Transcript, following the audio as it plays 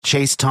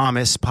Chase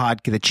Thomas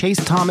the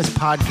Chase Thomas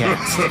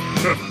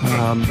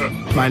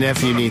podcast. My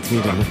nephew needs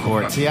me to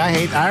record. See,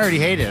 I already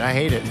hate it. I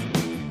hate it.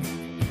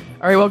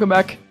 All right, welcome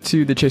back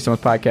to the Chase Thomas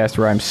podcast,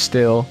 where I'm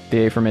still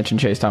the aforementioned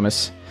Chase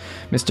Thomas.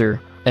 Mr.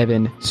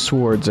 Evan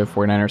Sowards of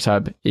 49ers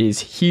Hub is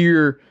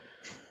here.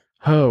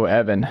 Oh,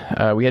 Evan,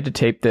 we had to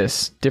tape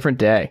this different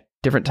day,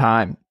 different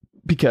time,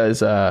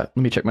 because let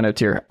me check my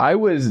notes here. I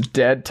was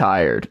dead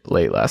tired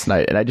late last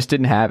night, and I just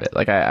didn't have it.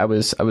 Like I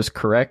was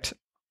correct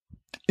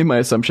in my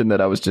assumption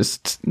that I was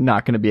just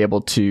not going to be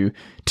able to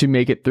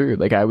make it through.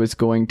 Like I was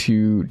going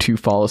to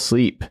fall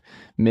asleep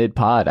mid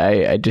pod.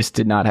 I just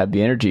did not have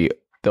the energy.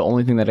 The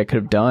only thing that I could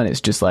have done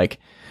is just like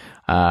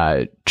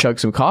chug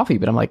some coffee,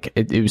 but I'm like,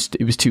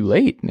 it was too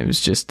late, and it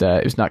was just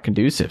it was not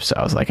conducive. So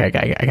I was like, I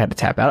got to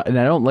tap out, and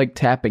I don't like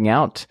tapping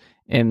out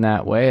in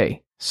that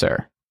way,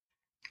 sir.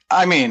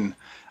 I mean,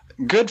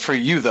 good for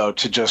you though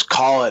to just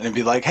call it and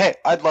be like, hey,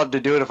 I'd love to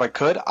do it if I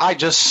could. I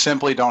just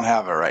simply don't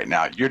have it right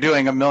now. You're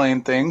doing a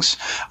million things.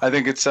 I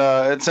think it's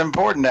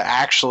important to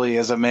actually,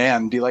 as a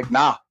man, be like,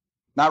 nah,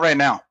 not right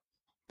now.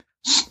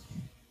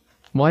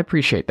 Well, I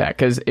appreciate that,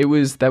 because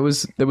that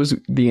was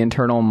the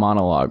internal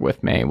monologue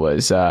with me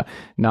was,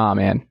 nah,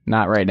 man,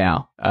 not right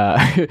now.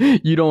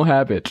 You don't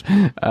have it.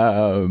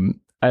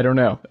 I don't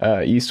know.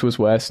 East was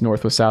west,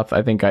 north was south.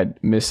 I think I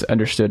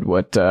misunderstood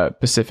what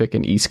Pacific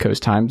and East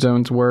Coast time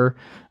zones were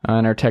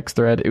in our text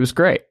thread. It was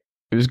great.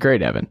 It was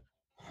great, Evan.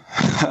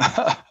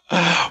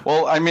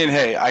 Well, I mean,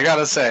 hey, I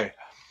gotta say,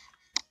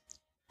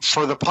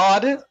 for the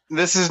pod,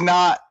 this is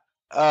not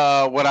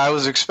what I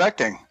was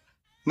expecting.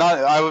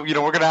 We're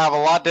going to have a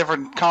lot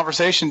different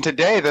conversation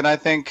today than I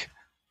think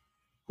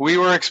we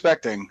were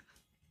expecting.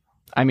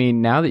 I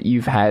mean, now that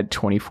you've had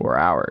 24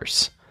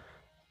 hours,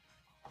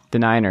 the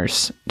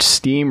Niners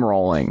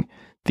steamrolling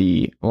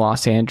the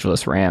Los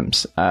Angeles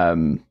Rams,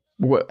 how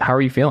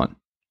are you feeling?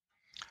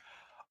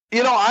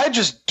 I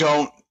just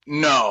don't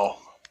know.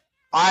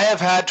 I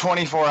have had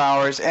 24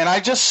 hours, and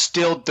I just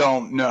still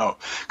don't know.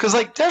 Because,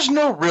 there's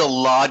no real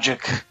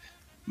logic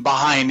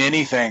behind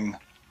anything.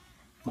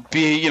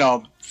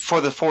 For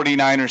the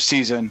 49ers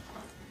season,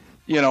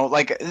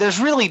 there's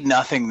really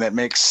nothing that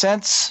makes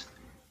sense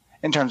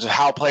in terms of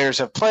how players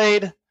have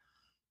played,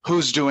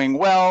 who's doing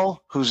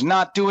well, who's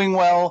not doing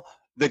well,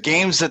 the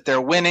games that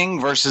they're winning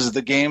versus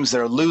the games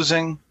they're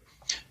losing.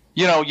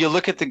 You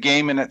look at the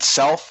game in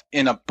itself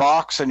in a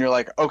box and you're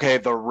like, okay,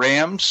 the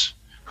Rams,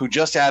 who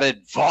just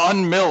added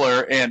Von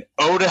Miller and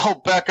Odell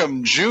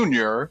Beckham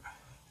Jr.,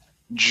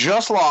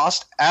 just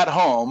lost at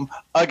home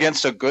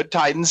against a good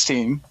Titans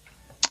team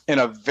in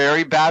a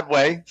very bad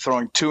way,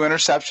 throwing 2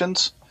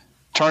 interceptions,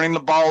 turning the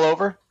ball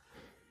over.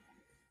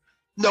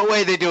 No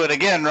way they do it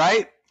again,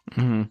 right?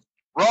 Mm-hmm.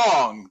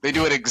 Wrong. They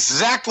do it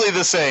exactly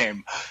the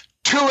same.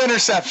 2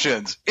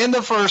 interceptions in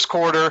the first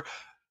quarter.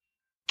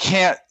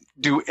 Can't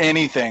do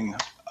anything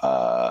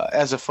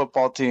as a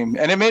football team.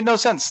 And it made no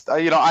sense.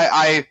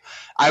 I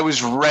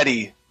was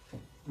ready.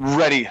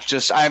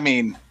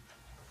 Viking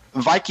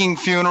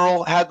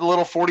Funeral had the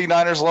little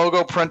 49ers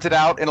logo printed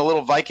out in a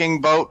little Viking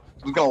boat.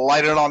 We're going to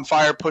light it on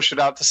fire, push it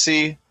out to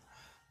sea,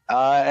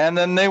 and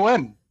then they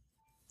win.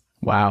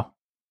 Wow.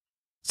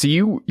 So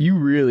you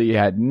really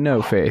had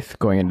no faith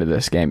going into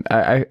this game.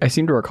 I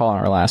seem to recall on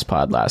our last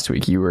pod last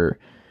week, you were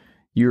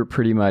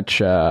pretty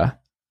much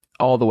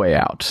all the way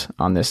out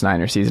on this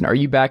Niners season. Are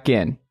you back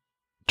in?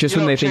 Just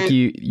when they think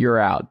you're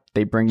out,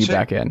 they bring you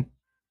back in.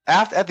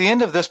 At the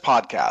end of this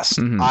podcast,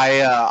 mm-hmm.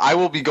 I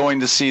will be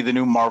going to see the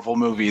new Marvel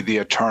movie, The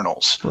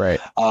Eternals. Right.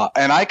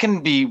 And I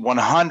can be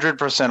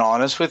 100%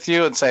 honest with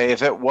you and say,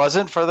 if it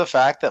wasn't for the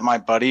fact that my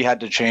buddy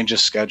had to change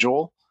his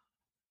schedule,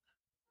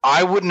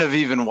 I wouldn't have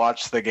even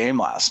watched the game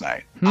last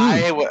night. I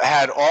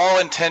had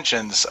all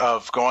intentions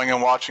of going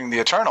and watching The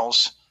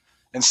Eternals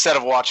instead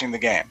of watching the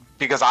game,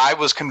 because I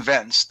was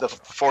convinced the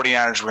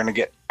 49ers were going to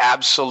get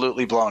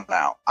absolutely blown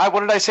out. What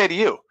did I say to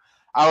you?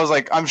 I was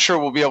like, I'm sure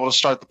we'll be able to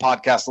start the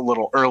podcast a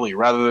little early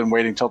rather than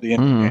waiting till the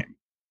end of the game.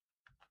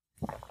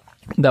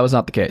 That was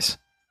not the case.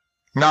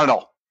 Not at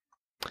all.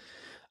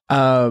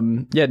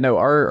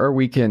 Our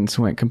weekends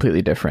went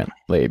completely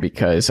differently,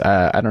 because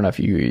I don't know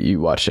if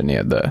you watched any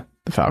of the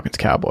Falcons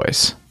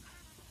Cowboys,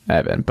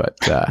 Evan, but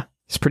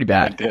it's pretty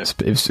bad. It's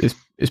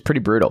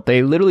pretty brutal.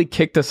 They literally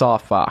kicked us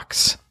off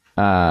Fox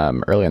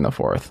early in the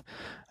fourth.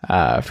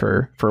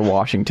 For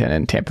Washington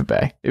and Tampa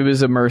Bay. It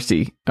was a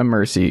mercy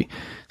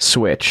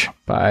switch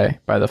by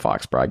the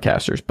Fox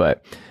broadcasters.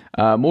 But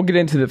we'll get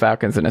into the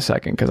Falcons in a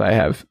second, because I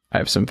have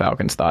some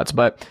Falcons thoughts.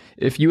 But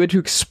if you had to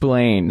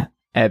explain,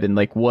 Evan,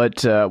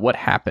 what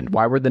happened?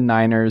 Why were the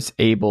Niners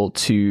able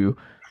to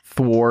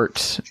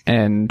thwart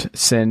and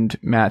send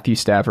Matthew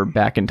Stafford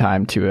back in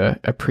time to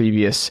a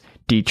previous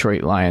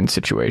Detroit Lions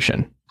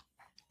situation?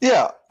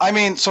 Yeah, I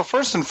mean, so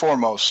first and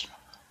foremost,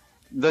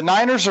 the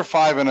Niners are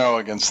 5-0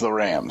 against the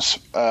Rams.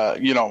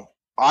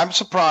 I'm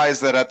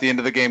surprised that at the end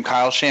of the game,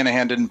 Kyle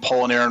Shanahan didn't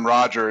pull an Aaron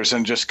Rodgers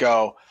and just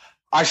go,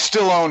 I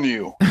still own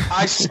you.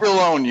 I still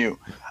own you.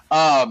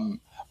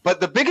 But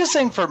the biggest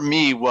thing for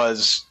me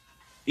was,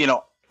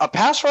 a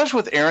pass rush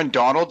with Aaron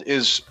Donald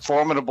is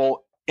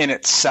formidable in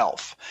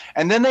itself.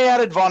 And then they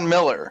added Von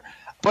Miller.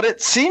 But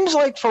it seems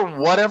like for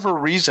whatever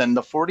reason,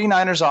 the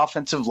 49ers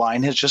offensive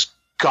line has just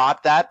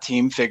got that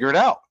team figured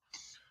out.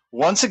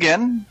 Once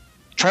again,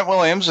 Trent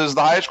Williams is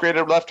the highest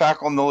graded left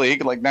tackle in the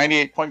league, like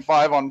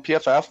 98.5 on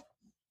PFF.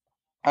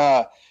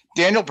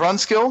 Daniel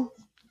Brunskill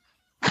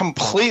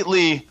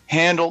completely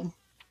handled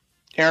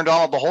Aaron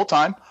Donald the whole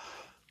time.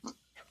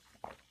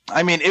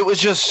 I mean, it was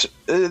just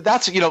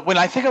that's, when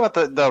I think about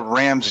the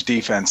Rams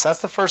defense, that's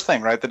the first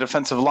thing, right? The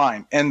defensive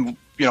line. And,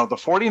 the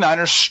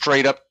 49ers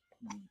straight up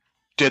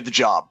did the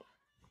job,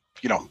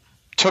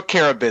 took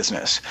care of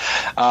business.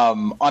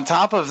 On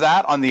top of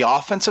that, on the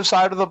offensive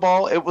side of the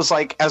ball, it was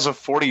like, as a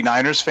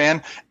 49ers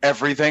fan,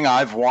 everything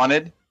I've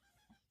wanted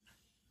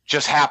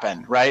just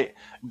happened, right?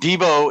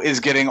 Debo is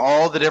getting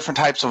all the different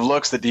types of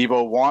looks that you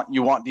want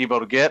Debo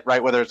to get,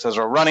 right? Whether it's as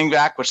a running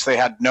back, which they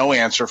had no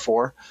answer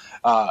for,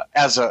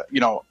 as a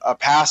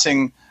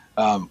passing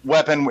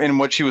weapon in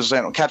which he was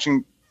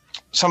catching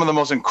some of the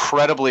most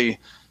incredibly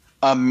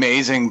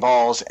amazing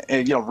balls.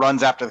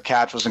 Runs after the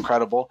catch was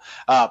incredible.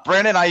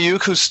 Brandon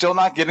Ayuk, who's still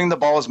not getting the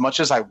ball as much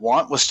as I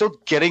want, was still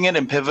getting it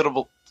in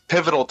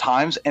pivotal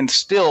times and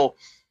still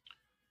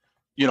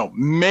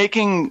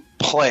making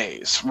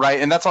plays,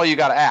 right? And that's all you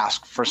got to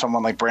ask for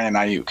someone like Brandon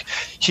Ayuk.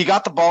 He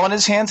got the ball in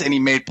his hands and he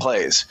made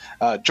plays.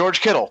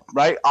 George Kittle,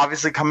 right?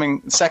 Obviously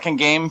coming second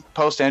game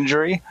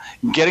post-injury,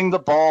 getting the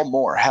ball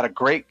more, had a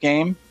great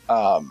game.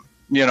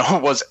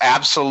 Was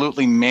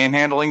absolutely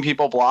manhandling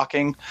people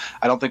blocking.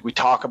 I don't think we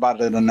talk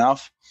about it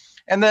enough.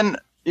 And then,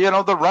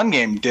 the run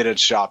game did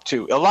its job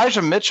too.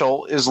 Elijah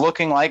Mitchell is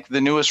looking like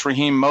the newest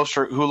Raheem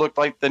Mostert, who looked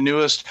like the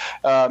newest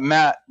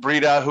Matt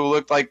Breida, who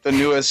looked like the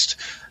newest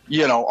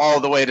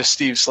all the way to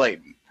Steve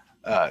Slayton.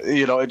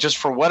 Just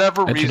for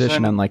whatever reason. A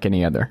tradition unlike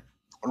any other.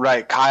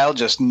 Right. Kyle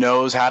just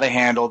knows how to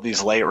handle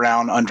these late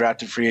round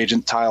undrafted free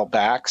agent style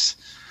backs.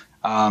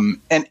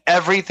 And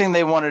everything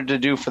they wanted to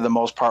do for the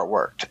most part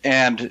worked.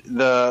 And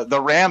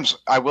the Rams,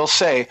 I will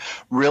say,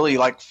 really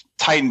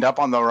tightened up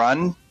on the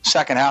run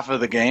second half of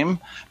the game.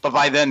 But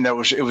by then it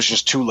was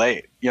just too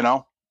late, Can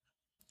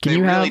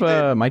you really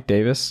have Mike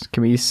Davis?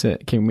 Can we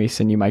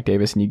send you Mike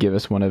Davis and you give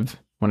us one of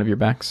your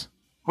backs?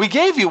 We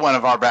gave you one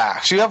of our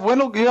backs. You have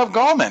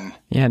Gallman.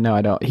 Yeah, no,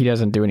 I don't. He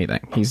doesn't do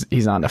anything.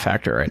 He's not a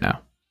factor right now.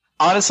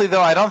 Honestly,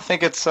 though, I don't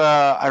think it's.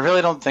 I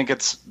really don't think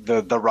it's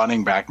the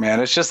running back,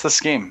 man. It's just the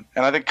scheme,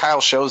 and I think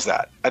Kyle shows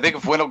that. I think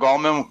if Wendell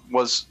Gallman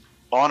was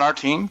on our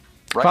team,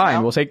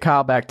 fine, we'll take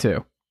Kyle back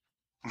too.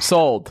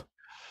 Sold.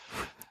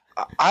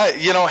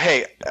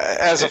 Hey,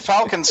 as a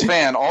Falcons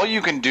fan, all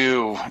you can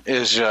do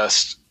is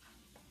just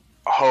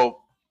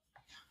hope,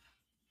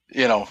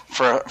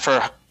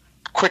 for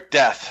quick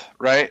death,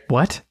 right?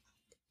 What?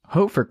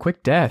 Hope for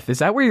quick death? Is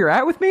that where you're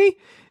at with me?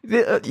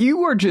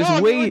 You are just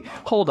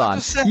hold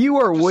on. You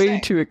are way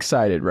too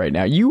excited right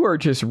now. You are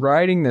just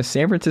riding the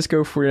San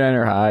Francisco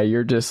 49er high.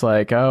 You're just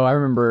like, oh, I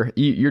remember.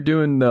 You're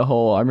doing the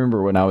whole, I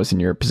remember when I was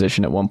in your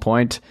position at one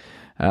point.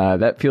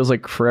 That feels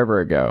like forever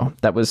ago.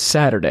 That was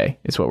Saturday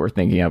is what we're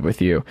thinking of with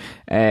you.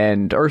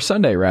 Or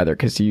Sunday, rather,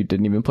 because you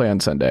didn't even play on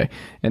Sunday.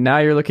 And now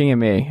you're looking at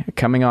me,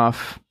 coming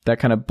off that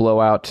kind of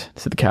blowout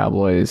to the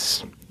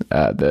Cowboys,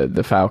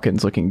 the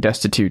Falcons looking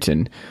destitute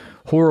and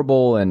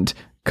horrible and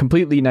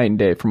completely night and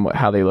day from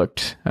how they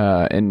looked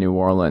in New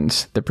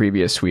Orleans the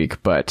previous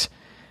week. But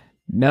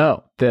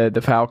no,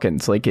 the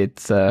Falcons,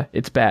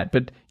 it's bad.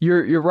 But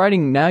you're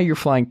riding now. You're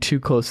flying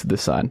too close to the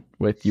sun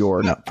with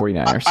your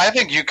 49ers. I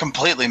think you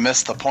completely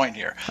missed the point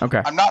here.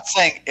 Okay, I'm not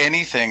saying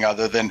anything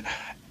other than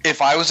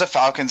if I was a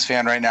Falcons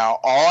fan right now,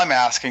 all I'm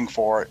asking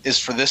for is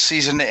for this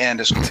season to end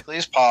as quickly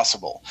as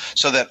possible,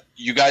 so that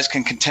you guys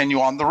can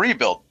continue on the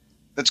rebuild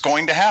that's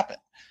going to happen.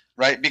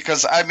 Right,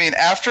 because I mean,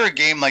 after a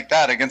game like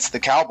that against the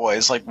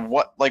Cowboys,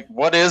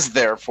 what is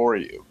there for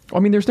you? I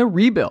mean, there's no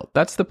rebuild.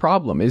 That's the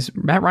problem. Is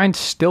Matt Ryan's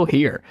still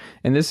here,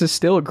 and this is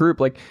still a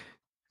group.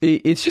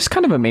 It's just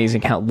kind of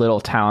amazing how little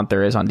talent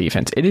there is on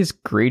defense. It is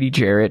Grady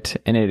Jarrett,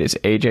 and it is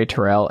AJ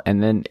Terrell,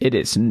 and then it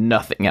is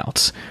nothing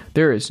else.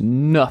 There is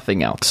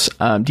nothing else.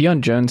 Deion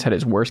Jones had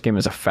his worst game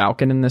as a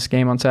Falcon in this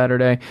game on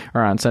Sunday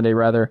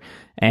rather,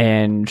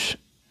 and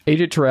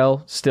AJ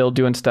Terrell still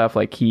doing stuff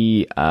like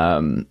he.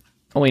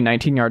 Only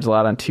 19 yards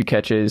allowed on 2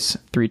 catches,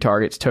 3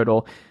 targets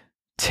total.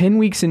 10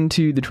 weeks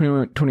into the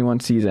 2021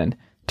 season,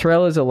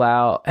 Terrell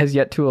has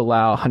yet to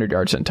allow 100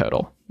 yards in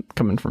total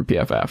coming from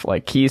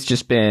PFF. He's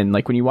just been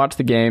when you watch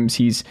the games,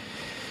 he's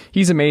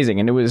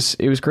amazing, and it was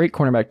great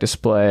cornerback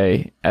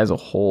display as a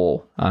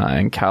whole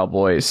in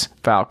Cowboys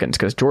Falcons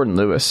because Jordan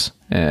Lewis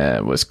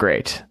was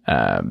great.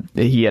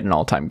 He had an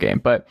all-time game,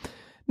 but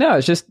no,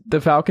 it's just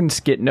the Falcons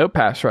get no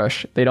pass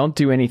rush. They don't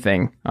do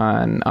anything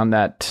on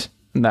that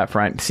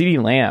front.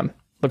 CeeDee Lamb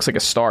looks like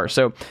a star.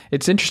 So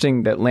it's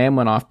interesting that Lamb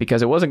went off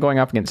because it wasn't going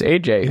off against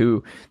AJ,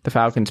 who the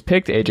Falcons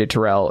picked AJ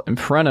Terrell in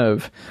front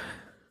of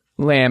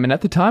Lamb. And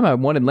at the time I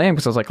wanted Lamb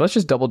because I was like, let's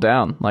just double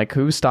down.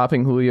 Who's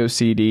stopping Julio,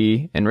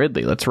 CD, and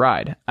Ridley? Let's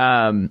ride.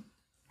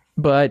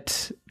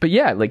 But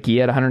yeah, like he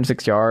had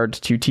 106 yards,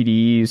 2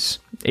 TDs,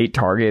 8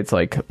 targets.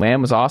 Like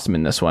Lamb was awesome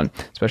in this one,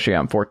 especially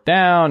on fourth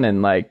down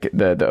and like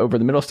the over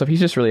the middle stuff.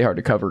 He's just really hard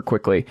to cover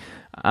quickly.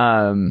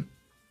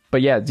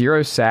 But yeah,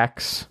 0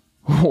 sacks,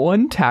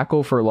 1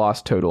 tackle for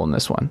loss total in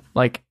this one.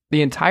 Like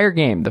the entire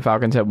game, the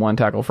Falcons had 1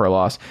 tackle for a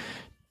loss.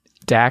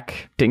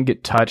 Dak didn't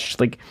get touched.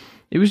 Like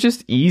it was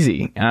just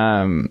easy.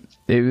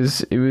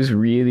 It was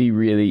really,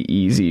 really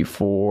easy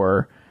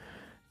for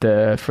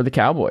the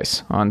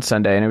Cowboys on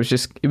Sunday, and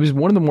it was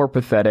one of the more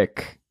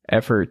pathetic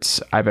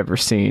efforts I've ever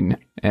seen,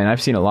 and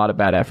I've seen a lot of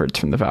bad efforts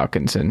from the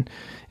Falcons in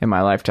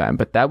my lifetime,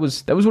 but that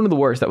was one of the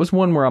worst. That was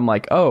one where I'm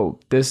like, oh,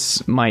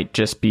 this might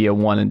just be a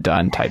one and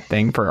done type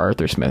thing for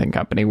Arthur Smith and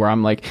company, where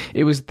I'm like,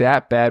 it was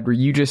that bad where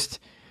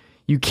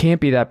you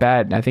can't be that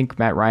bad. And I think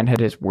Matt Ryan had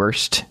his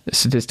worst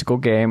statistical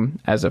game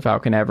as a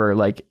Falcon ever.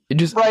 Like it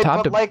just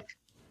top to like,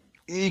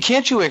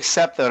 can't you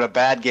accept that a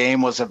bad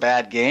game was a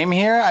bad game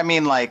here? I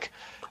mean, like,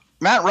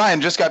 Matt Ryan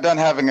just got done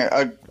having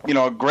a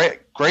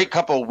great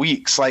couple of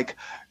weeks. Like,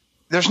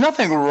 there's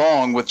nothing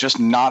wrong with just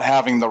not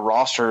having the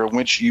roster in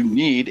which you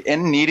need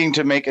and needing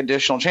to make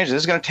additional changes.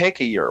 This is going to take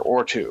a year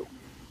or two.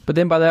 But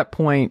then by that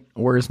point,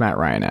 where's Matt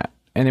Ryan at?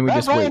 And then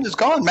Matt Ryan is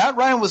gone. Matt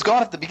Ryan was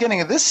gone at the beginning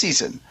of this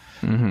season.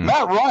 Mm-hmm.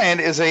 Matt Ryan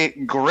is a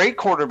great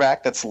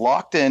quarterback that's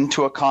locked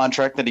into a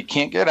contract that he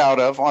can't get out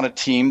of on a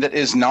team that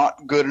is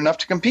not good enough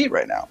to compete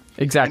right now.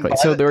 Exactly.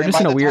 So they're just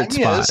in a weird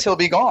spot. He'll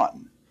be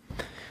gone.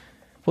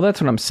 Well,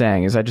 that's what I'm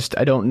saying is I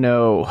don't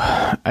know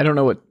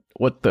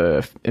what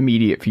the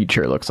immediate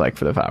future looks like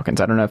for the Falcons.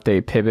 I don't know if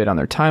they pivot on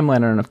their timeline. I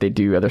don't know if they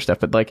do other stuff,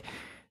 but like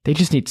they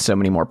just need so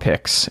many more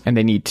picks and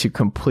they need to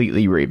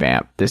completely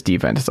revamp this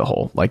defense as a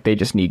whole. Like they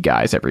just need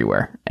guys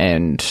everywhere.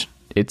 And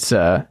it's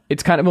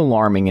kind of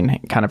alarming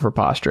and kind of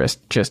preposterous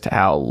just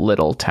how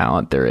little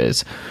talent there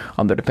is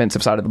on the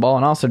defensive side of the ball.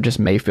 And also just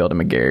Mayfield and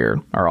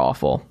McGarry are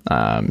awful.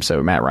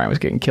 So Matt Ryan was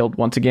getting killed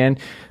once again.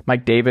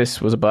 Mike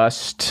Davis was a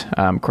bust.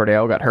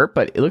 Cordell got hurt,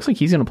 but it looks like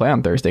he's going to play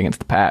on Thursday against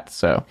the Pats.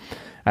 So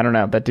I don't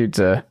know. That dude's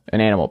an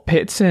animal.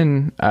 Pitts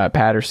and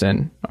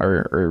Patterson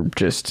are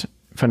just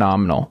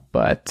phenomenal,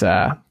 but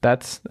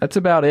that's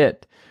about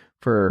it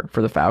for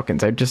the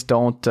Falcons. I just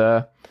don't.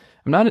 I'm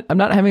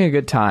not having a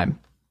good time,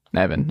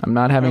 Evan. I'm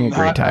not having a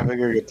great time.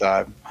 Having a good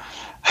time.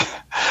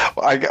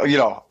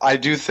 I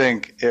do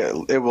think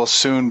it will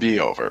soon be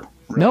over.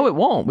 Really. No, it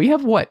won't. We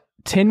have what,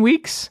 10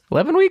 weeks,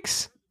 11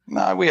 weeks?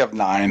 No, we have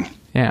 9.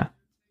 Yeah,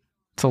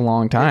 it's a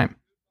long time.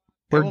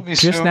 We're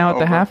just now at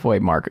the halfway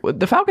mark.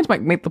 The Falcons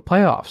might make the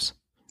playoffs.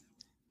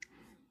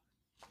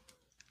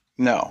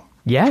 No.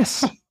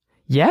 Yes.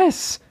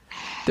 Yes.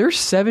 There's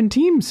 7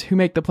 teams who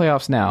make the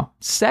playoffs now.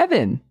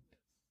 7.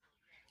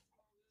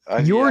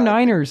 Your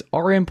Niners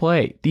are in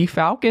play. The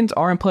Falcons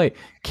are in play.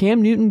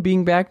 Cam Newton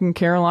being back in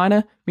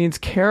Carolina means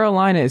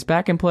Carolina is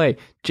back in play.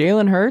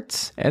 Jalen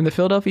Hurts and the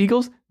Philadelphia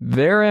Eagles,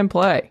 they're in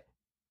play.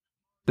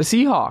 The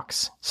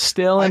Seahawks,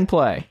 still in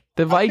play.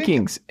 The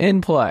Vikings,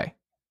 in play.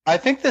 I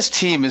think this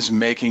team is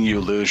making you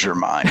lose your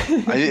mind.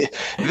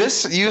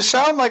 You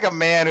sound like a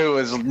man who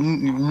is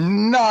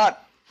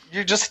not.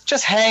 You're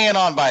just hanging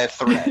on by a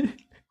thread.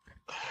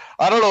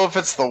 I don't know if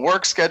it's the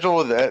work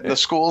schedule, the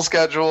school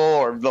schedule,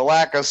 or the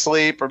lack of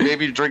sleep, or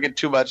maybe you're drinking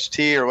too much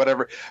tea or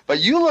whatever.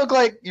 But you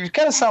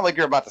kind of sound like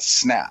you're about to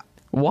snap.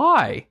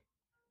 Why?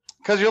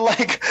 Because you're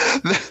like,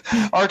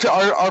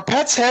 our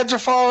pets' heads are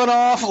falling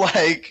off,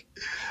 like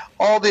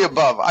all the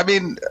above. I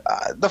mean,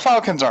 the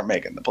Falcons aren't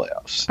making the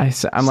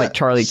playoffs. I'm like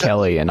Charlie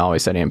Kelly in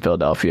Always Sunny in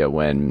Philadelphia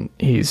when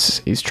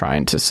he's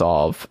trying to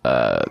solve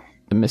the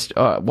mystery.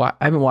 I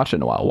haven't watched it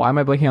in a while. Why am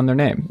I blanking on their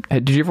name?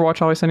 Did you ever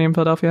watch Always Sunny in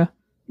Philadelphia?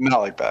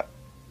 Not like that.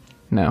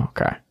 No,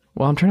 okay.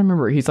 Well, I'm trying to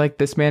remember. He's like,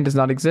 this man does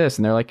not exist.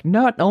 And they're like,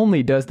 not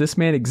only does this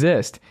man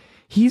exist,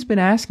 he's been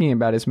asking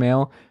about his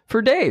mail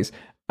for days.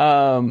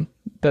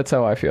 That's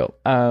how I feel.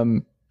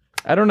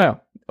 I don't know.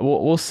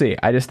 We'll see.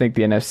 I just think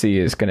the NFC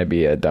is going to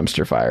be a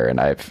dumpster fire, and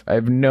I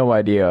have no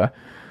idea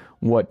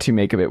what to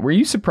make of it. Were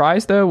you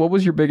surprised, though? What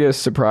was your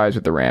biggest surprise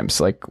with the Rams?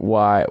 Like,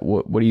 why?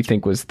 What do you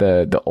think was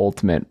the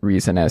ultimate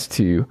reason as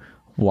to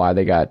why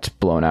they got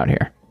blown out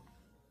here?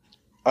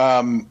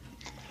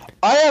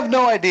 I have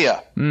no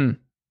idea.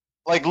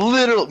 Like,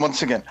 literally,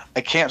 once again,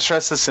 I can't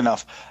stress this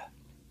enough.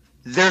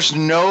 There's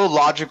no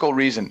logical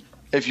reason.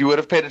 If you would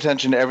have paid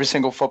attention to every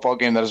single football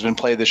game that has been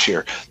played this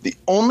year, the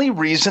only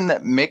reason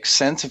that makes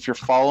sense if you're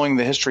following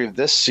the history of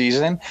this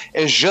season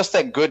is just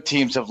that good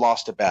teams have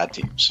lost to bad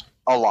teams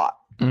a lot.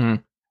 Mm-hmm.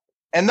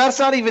 And that's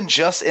not even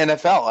just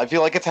NFL. I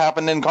feel like it's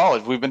happened in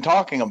college. We've been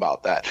talking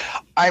about that.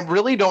 I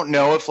really don't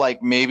know if,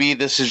 like, maybe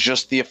this is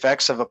just the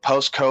effects of a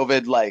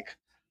post-COVID, like,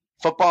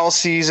 football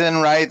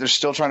season, right? They're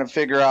still trying to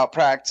figure out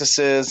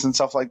practices and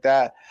stuff like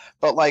that.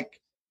 But,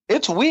 like,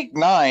 it's week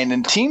 9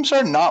 and teams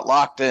are not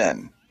locked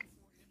in.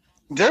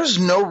 There's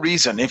no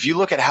reason, if you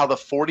look at how the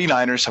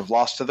 49ers have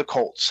lost to the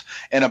Colts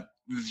and a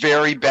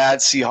very bad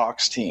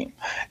Seahawks team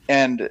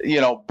and,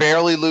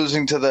 barely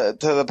losing to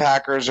the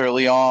Packers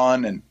early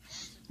on and,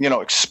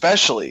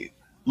 especially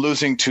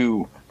losing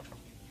to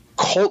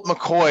Colt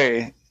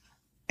McCoy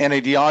and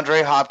a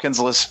DeAndre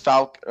Hopkins-less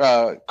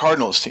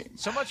Cardinals team.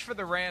 So much for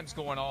the Rams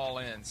going all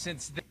in.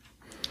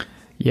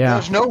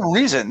 There's no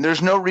reason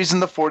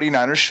the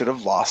 49ers should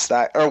have lost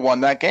that or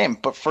won that game.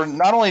 But for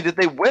not only did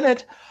they win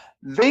it,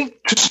 they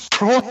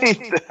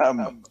destroyed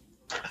them.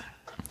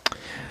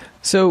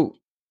 So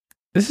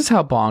this is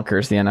how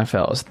bonkers the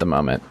NFL is at the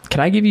moment. Can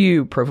I give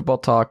you Pro Football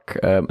Talk?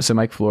 So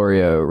Mike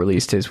Florio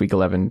released his Week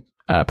 11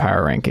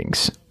 power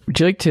rankings. Would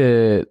you like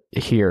to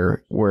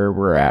hear where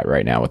we're at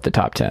right now with the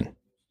top 10?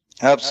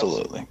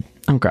 Absolutely.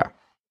 Okay.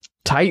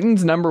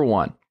 Titans number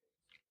 1.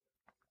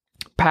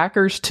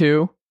 Packers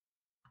 2.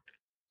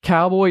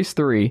 Cowboys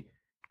 3.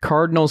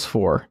 Cardinals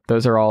 4.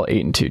 Those are all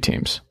 8-2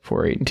 teams.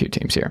 4 8-2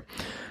 teams here.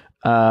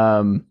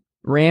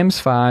 Rams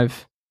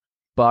 5.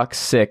 Bucks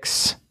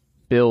 6.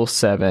 Bills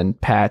 7.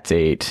 Pats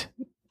 8.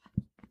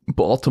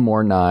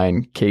 Baltimore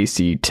 9.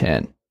 KC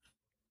 10.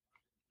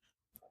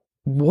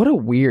 What a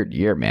weird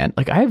year, man.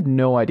 Like, I have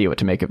no idea what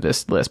to make of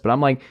this list, but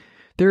I'm like,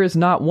 there is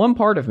not one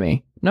part of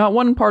me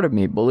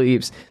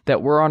believes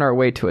that we're on our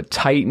way to a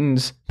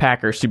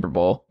Titans-Packers Super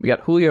Bowl. We got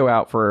Julio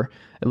out for,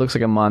 it looks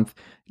like, a month.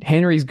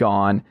 Henry's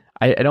gone.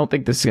 I don't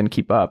think this is going to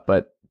keep up,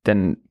 but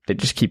then they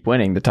just keep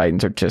winning. The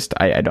Titans are just,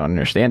 I don't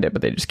understand it,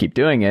 but they just keep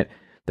doing it.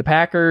 The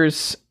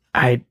Packers,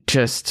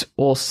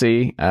 we'll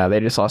see. They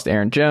just lost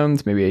Aaron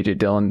Jones. Maybe A.J.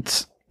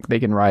 Dillon's, they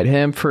can ride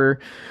him for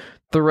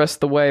the rest of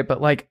the way, but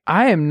like,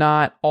 I am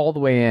not all the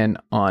way in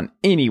on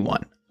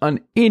anyone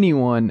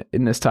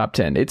in this top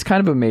 10. It's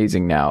kind of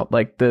amazing now.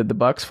 Like the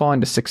Bucks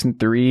falling to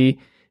 6-3.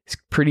 It's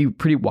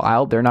pretty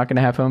wild. They're not going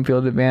to have home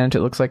field advantage,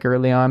 it looks like,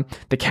 early on.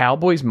 The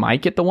Cowboys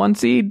might get the 1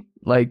 seed.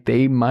 Like,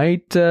 they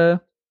might,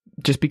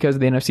 just because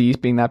of the NFC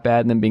East being that bad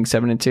and then being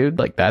 7-2,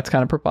 like, that's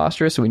kind of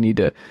preposterous. So we need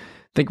to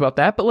think about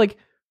that. But like,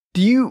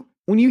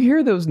 when you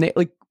hear those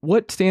like,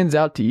 what stands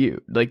out to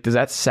you? Like, does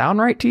that sound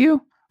right to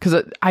you?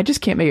 Because I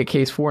just can't make a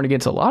case for and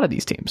against a lot of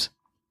these teams.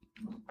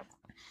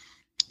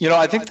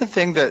 I think the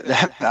thing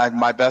that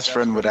my best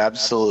friend would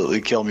absolutely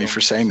kill me for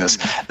saying this.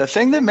 The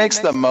thing that makes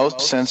the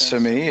most sense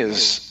to me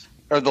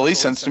the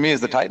least sense to me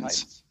is the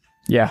Titans.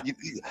 Yeah.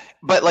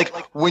 But like,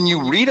 when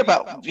you read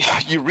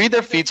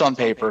their feats on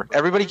paper,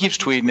 everybody keeps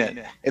tweeting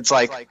it. It's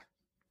like,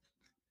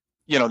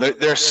 they're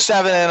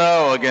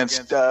 7-0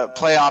 against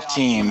playoff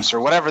teams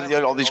or whatever.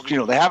 All these,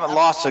 they haven't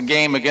lost a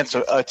game against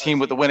a team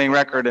with a winning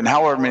record and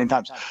however many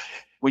times.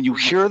 When you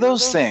hear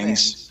those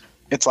things,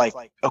 it's like,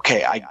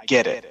 okay, I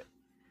get it.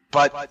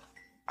 But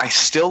I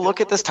still look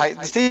at this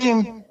Titans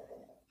team,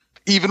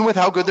 even with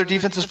how good their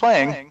defense is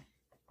playing,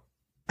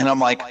 and I'm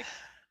like,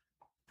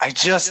 I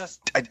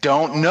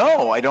don't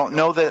know. I don't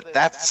know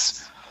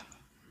that's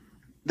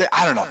 –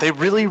 I don't know. They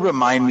really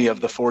remind me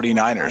of the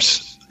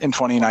 49ers in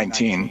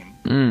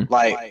 2019.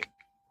 Like,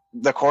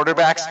 the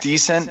quarterback's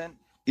decent.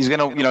 He's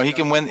going to – he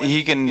can win –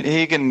 he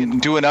can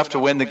do enough to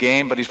win the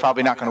game, but he's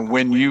probably not going to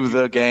win you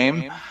the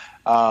game.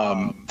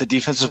 The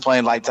defense is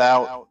playing lights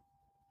out.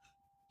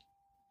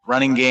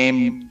 Running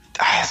game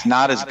is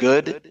not as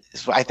good.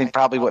 Is, I think,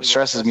 probably what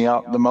stresses me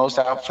out the most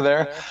out for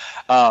there.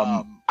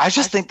 I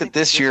just think that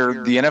this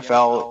year the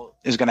NFL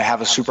is going to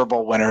have a Super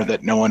Bowl winner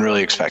that no one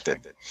really expected.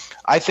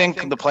 I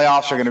think the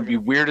playoffs are going to be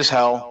weird as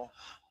hell.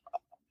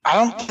 I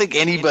don't think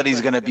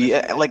anybody's going to be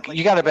like,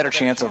 you got a better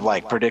chance of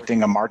like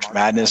predicting a March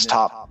Madness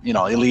top,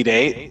 Elite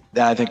 8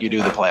 than I think you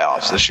do the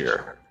playoffs this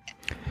year.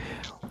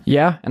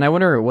 Yeah, and I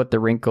wonder what the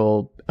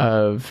wrinkle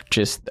of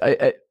just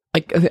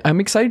I'm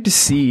excited to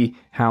see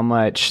how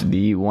much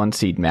the 1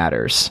 seed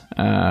matters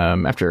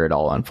after it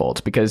all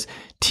unfolds, because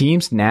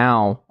teams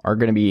now are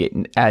going to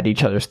be at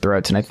each other's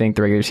throats, and I think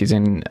the regular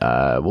season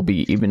will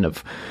be even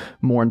of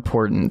more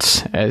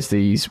importance as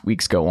these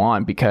weeks go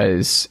on,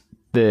 because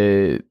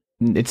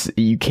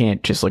you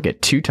can't just look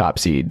at 2 top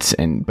seeds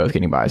and both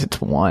getting buys. It's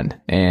 1,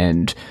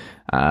 and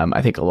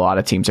I think a lot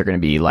of teams are going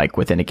to be like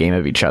within a game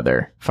of each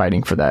other,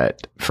 fighting for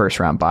that first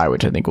round bye,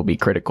 which I think will be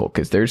critical,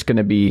 because there's going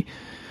to be.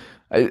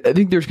 I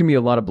think there's going to be a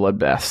lot of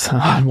bloodbaths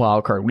on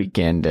wildcard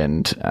weekend,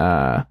 and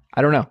I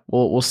don't know.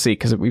 We'll see,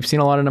 because we've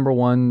seen a lot of number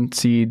 1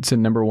 seeds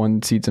and number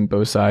 1 seeds in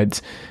both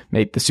sides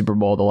make the Super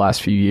Bowl the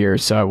last few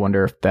years. So I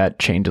wonder if that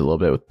changed a little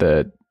bit with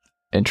the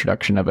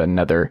introduction of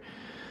another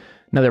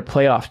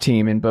playoff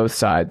team in both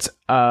sides.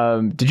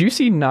 Did you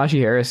see Najee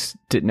Harris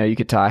didn't know you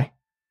could tie?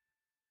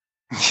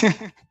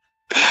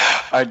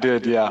 I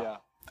did, yeah.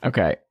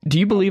 Okay. Do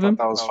you believe him?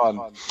 That was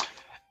fun.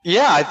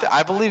 Yeah,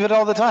 I believe it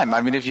all the time.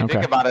 I mean, if you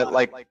think about it,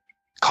 like,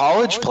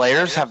 college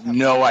players have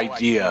no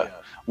idea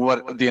what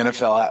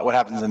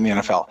happens in the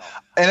NFL,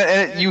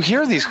 and you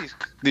hear these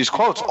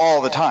quotes all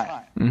the time,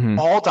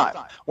 all the time.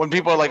 When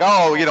people are like,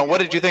 "Oh, what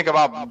did you think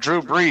about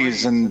Drew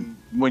Brees?" and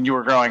when you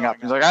were growing up,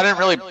 he's like, "I didn't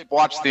really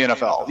watch the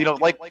NFL."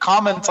 Like,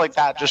 comments like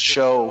that just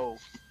show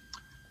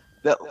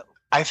that.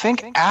 I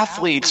think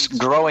athletes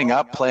growing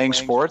up playing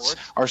sports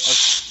are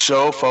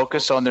so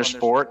focused on their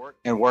sport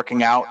and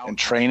working out and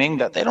training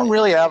that they don't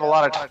really have a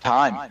lot of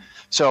time.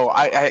 So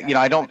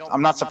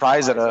I'm not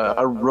surprised at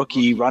a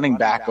rookie running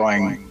back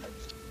going,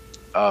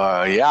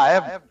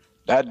 I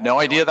had no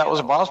idea that was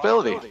a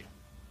possibility.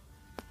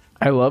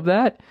 I love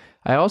that.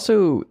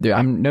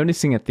 I'm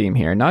noticing a theme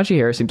here. Najee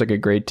Harris seems like a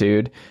great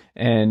dude,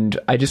 and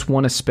I just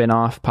want to spin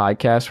off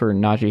podcasts where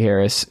Najee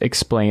Harris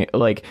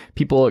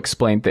people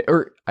explain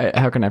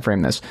how can I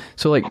frame this?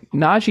 So like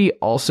Najee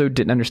also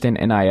didn't understand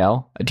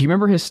NIL. Do you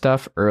remember his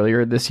stuff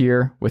earlier this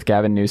year with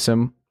Gavin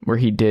Newsom, where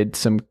he did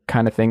some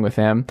kind of thing with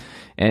him,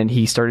 and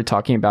he started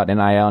talking about NIL,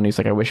 and he's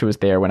like, I wish it was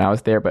there when I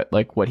was there, but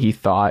like what he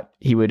thought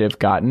he would have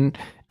gotten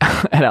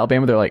at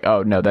Alabama, they're like,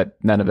 oh no, that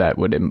none of that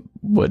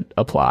would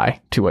apply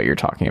to what you're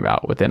talking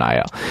about with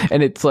NIL.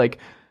 And it's like,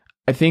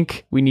 I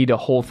think we need a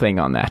whole thing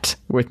on that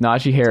with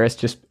Najee Harris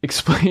just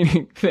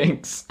explaining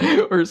things,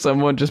 or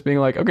someone just being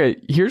like, okay,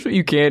 here's what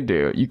you can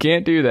do. You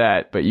can't do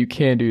that, but you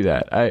can do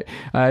that.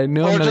 I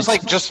know. Or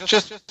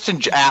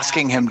just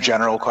asking him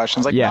general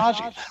questions like,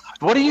 Najee,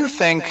 what do you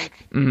think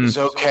is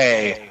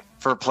okay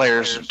for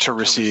players to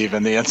receive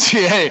in the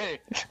NCAA?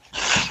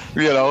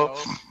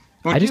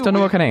 I just don't know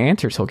what kind of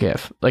answers he'll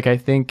give. Like, I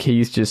think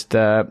he's just,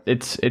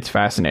 it's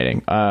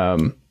fascinating.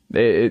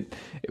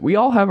 We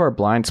all have our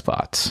blind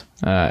spots.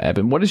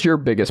 Evan, what is your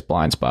biggest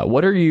blind spot?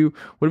 What have you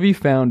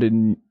found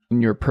in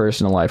your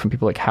personal life when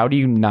people are like, how do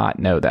you not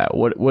know that?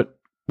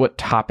 What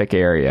topic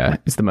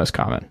area is the most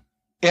common?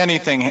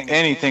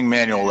 Anything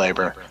manual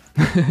labor.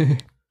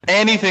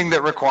 Anything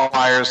that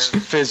requires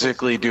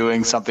physically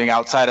doing something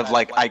outside of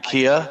like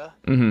IKEA.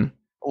 Mm-hmm.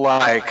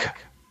 Like,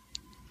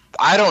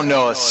 I don't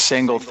know a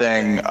single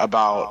thing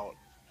about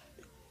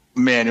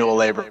manual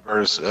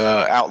laborers'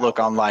 outlook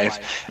on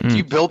life. Do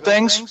you build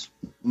things?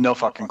 No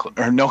fucking clue.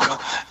 Or no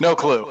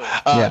clue.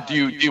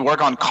 Do you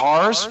work on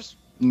cars?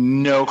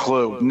 No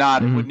clue.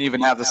 Wouldn't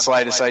even have the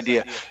slightest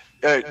idea.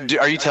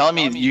 Are you telling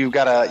me you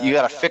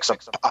gotta fix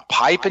a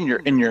pipe in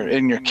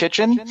your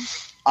kitchen?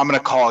 I'm gonna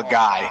call a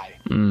guy.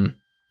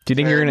 Do you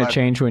think you're gonna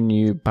change when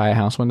you buy a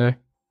house one day?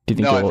 Do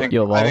you think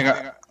you'll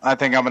evolve? I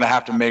think I'm going to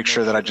have to make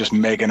sure that I just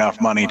make enough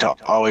money to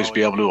always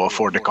be able to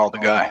afford to call the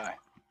guy.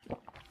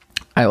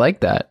 I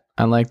like that.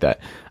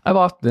 I've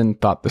often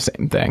thought the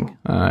same thing,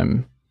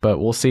 but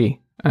we'll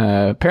see.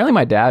 Apparently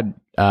my dad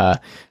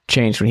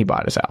changed when he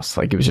bought his house.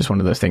 Like, it was just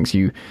one of those things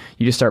you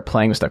just start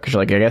playing with stuff because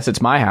you're like, I guess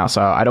it's my house.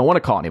 So I don't want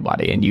to call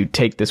anybody. And you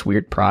take this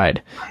weird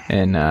pride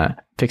in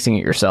fixing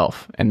it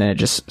yourself. And then it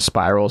just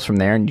spirals from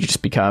there, and you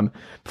just become,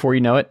 before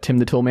you know it, Tim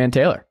the Toolman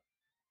Taylor.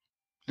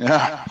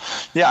 Yeah.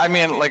 I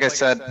mean, like I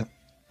said,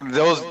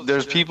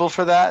 there's people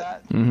for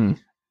that. Mm-hmm.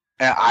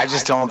 And I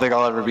just don't think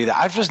I'll ever be that.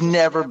 I've just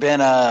never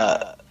been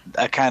a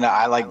kind of,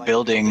 I like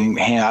building,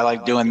 I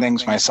like doing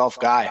things myself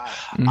guy.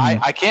 Mm-hmm.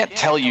 I can't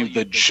tell you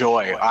the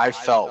joy I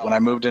felt when I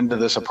moved into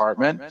this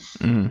apartment,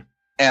 and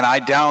I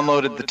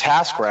downloaded the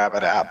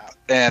TaskRabbit app.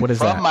 And what is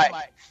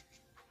that?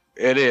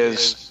 It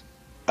is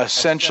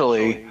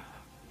essentially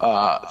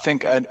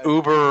think an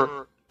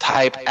Uber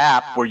type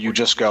app where you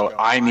just go,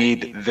 I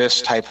need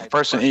this type of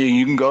person.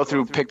 You can go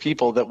through, pick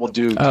people that will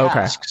do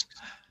tasks,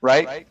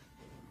 right?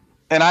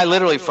 And I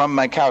literally from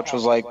my couch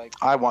was like,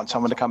 I want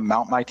someone to come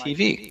mount my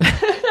TV.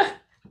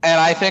 And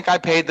I think I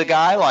paid the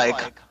guy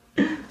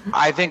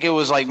I think it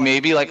was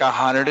maybe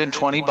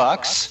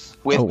 $120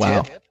 with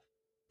tip.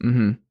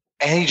 Mm-hmm.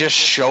 And he just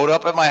showed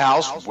up at my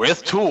house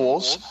with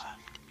tools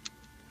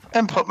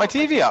and put my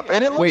TV up,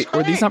 and it looks great.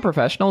 Were these not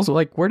professionals?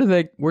 Like, where did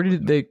they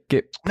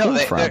get from?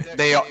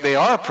 They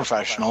are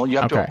professional. You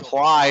have to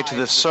apply to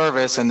this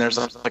service, and there's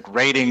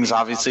ratings,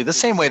 obviously, the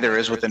same way there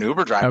is with an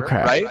Uber driver.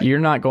 Okay, right? You're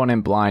not going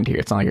in blind here.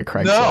 It's not like a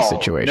Craigslist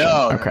situation.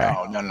 No,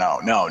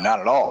 not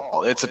at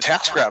all. It's a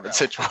TaskRabbit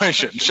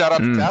situation. Shout out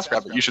to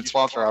TaskRabbit. You should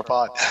sponsor our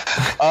pod.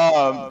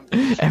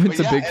 Evan's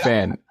a big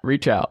fan.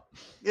 Reach out.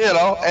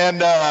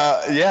 And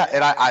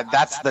I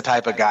that's the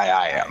type of guy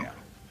I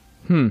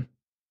am.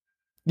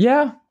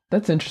 Yeah.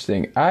 That's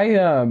interesting.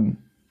 I'm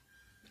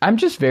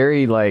just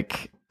very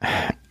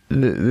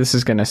this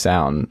is going to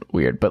sound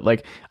weird, but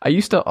I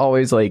used to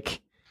always I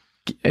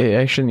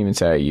shouldn't even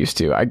say I used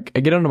to. I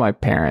get onto my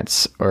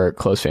parents or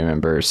close family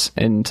members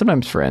and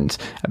sometimes friends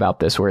about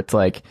this, where it's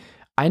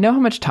I know how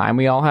much time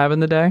we all have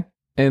in the day.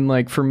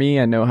 And for me,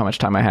 I know how much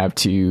time I have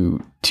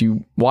to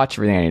watch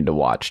everything I need to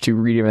watch, to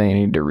read everything I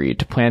need to read,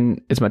 to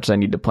plan as much as I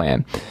need to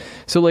plan.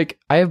 So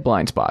I have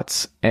blind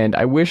spots, and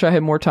I wish I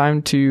had more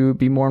time to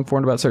be more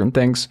informed about certain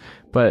things,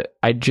 but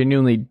I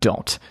genuinely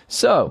don't.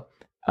 So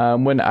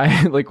when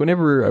I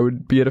whenever I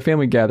would be at a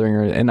family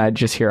gathering and I'd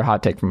just hear a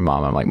hot take from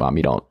Mom, I'm like, Mom,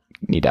 you don't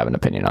need to have an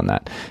opinion on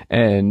that.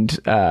 And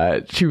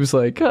she was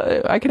like,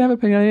 I can have an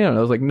opinion on it. And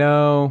I was like,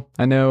 no,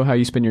 I know how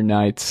you spend your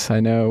nights.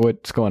 I know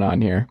what's going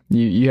on here.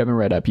 You haven't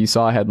read up. You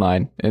saw a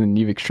headline and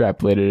you've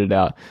extrapolated it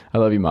out. I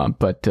love you, Mom,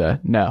 but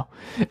no.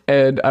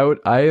 And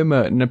I am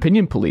an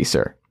opinion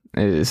policer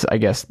is, I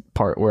guess,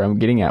 part where I'm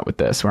getting at with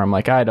this, where I'm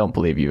like, I don't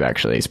believe you've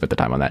actually spent the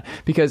time on that,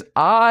 because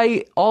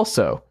I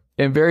also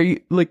am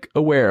very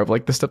aware of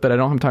the stuff that I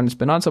don't have time to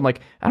spend on. So I'm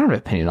like, I don't have an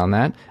opinion on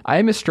that. I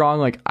am as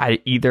strong, I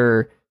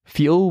either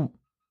feel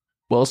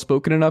well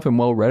spoken enough and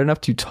well read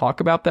enough to talk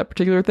about that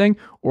particular thing,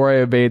 or I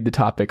evade the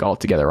topic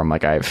altogether. I'm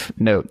like, I've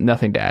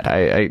nothing to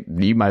add.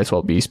 You might as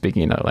well be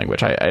speaking another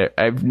language.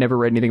 I've never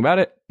read anything about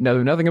it,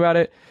 know nothing about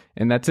it,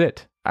 and that's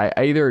it. I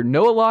either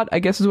know a lot, I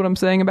guess is what I'm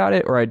saying about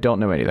it, or I don't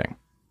know anything.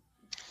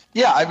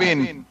 Yeah, I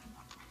mean,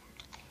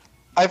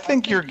 I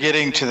think you're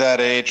getting to that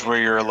age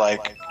where you're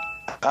like,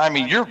 I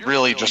mean, you're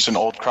really just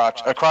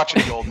a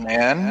crotchety old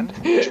man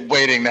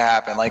waiting to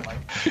happen. Like,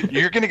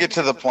 you're going to get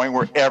to the point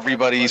where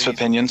everybody's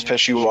opinions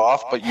piss you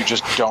off, but you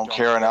just don't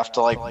care enough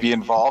to, like, be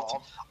involved.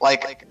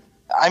 Like,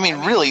 I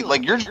mean, really,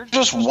 like, you're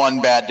just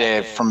one bad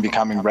day from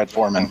becoming Red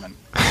Foreman,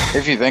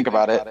 if you think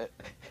about it.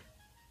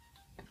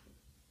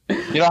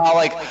 You know how,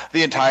 like,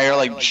 the entire,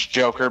 like,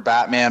 Joker,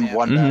 Batman,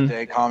 one bad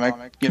day comic,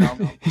 you know?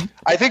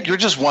 I think you're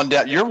just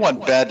you're one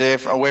bad day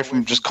away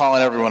from just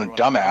calling everyone a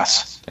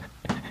dumbass.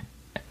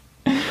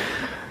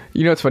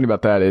 You know what's funny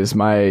about that is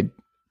my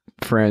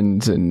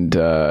friends and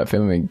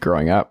family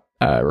growing up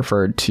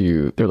referred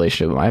to the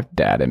relationship with my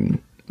dad and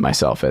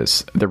myself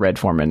as the Red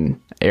Foreman,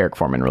 Eric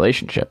Foreman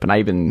relationship. And I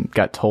even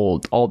got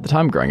told all the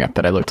time growing up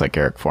that I looked like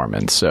Eric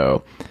Foreman.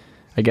 So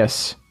I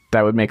guess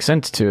that would make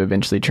sense to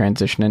eventually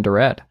transition into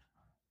Red.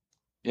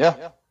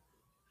 Yeah.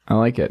 I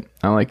like it.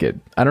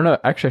 I don't know.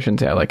 Actually, I shouldn't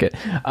say I like it.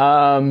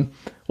 Well,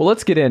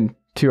 let's get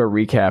into our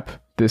recap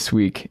this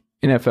week.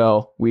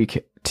 NFL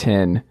Week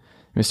 10.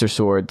 Mr.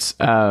 Sowards.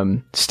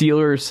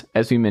 Steelers,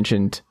 as we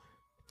mentioned,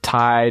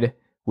 tied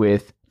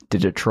with the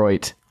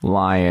Detroit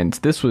Lions.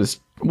 This was,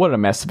 what a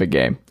mess of a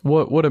game.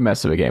 What a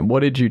mess of a game.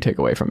 What did you take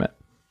away from it?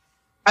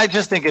 I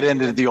just think it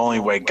ended the only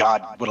way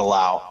God would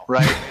allow,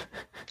 right?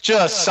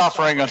 Just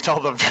suffering until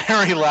the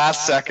very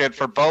last second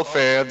for both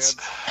fans.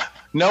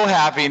 No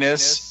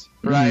happiness,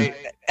 right?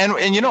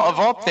 And you know, of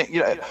all things, you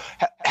know,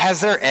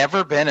 has there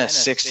ever been a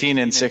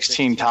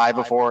 16-16 tie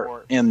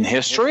before in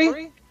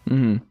history?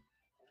 Mm-hmm.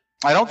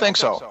 I don't think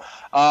so.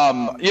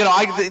 You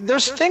know,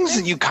 there's things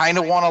that you kind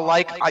of want to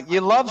like.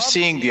 You love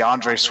seeing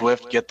DeAndre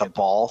Swift get the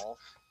ball.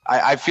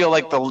 I feel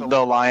like the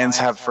Lions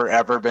have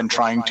forever been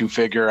trying to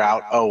figure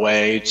out a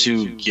way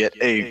to get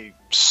a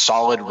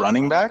solid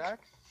running back.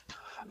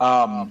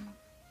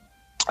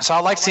 So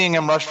I like seeing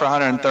him rush for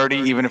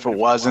 130, even if it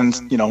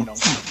wasn't, you know,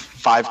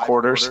 5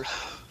 quarters.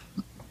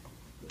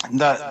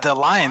 The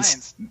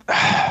Lions,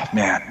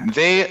 man,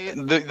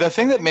 the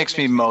thing that makes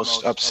me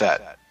most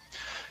upset,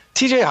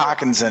 TJ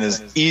Hawkinson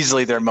is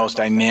easily their most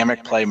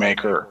dynamic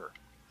playmaker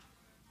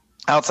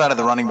outside of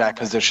the running back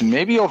position,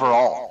 maybe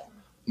overall.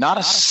 Not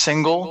a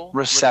single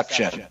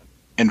reception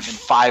in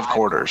 5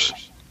 quarters.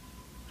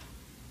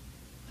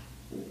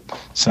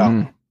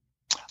 So,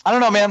 I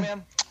don't know,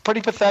 man.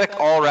 Pretty pathetic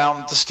all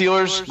around. The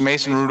Steelers,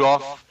 Mason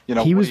Rudolph, you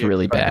know. He was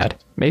really bad.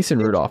 Mason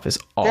Rudolph is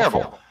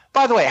awful. Terrible.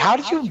 By the way, how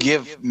did you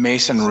give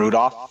Mason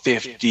Rudolph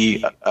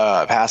 50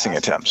 passing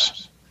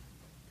attempts?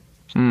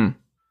 What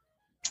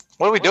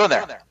are we doing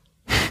there?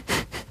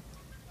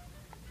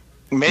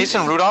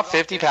 Mason Rudolph,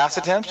 50 pass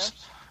attempts?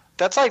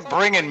 That's like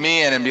bringing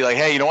me in and be like,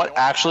 hey, you know what?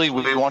 Actually,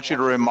 we want you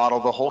to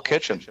remodel the whole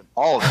kitchen.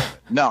 All of it.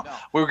 No.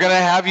 We're going to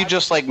have you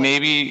just like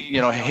maybe,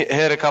 you know,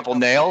 hit a couple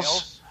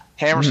nails,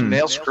 hammer some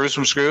nails, screw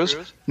some screws.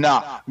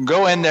 No.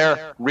 Go in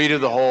there, redo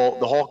the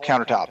whole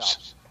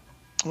countertops.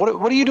 What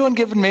are you doing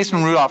giving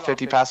Mason Rudolph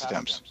 50 pass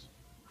attempts?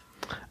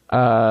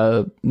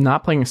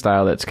 Not playing a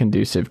style that's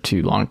conducive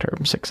to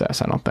long-term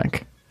success, I don't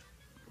think.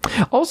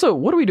 Also,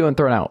 what are we doing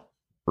throwing out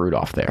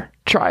Rudolph there?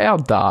 Try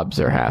out Dobbs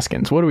or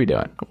Haskins. What are we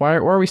doing? Why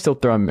are we still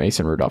throwing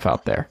Mason Rudolph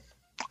out there?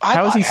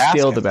 How is he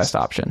still the best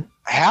option?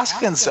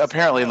 Haskins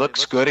apparently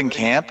looks good in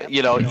camp.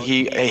 You know,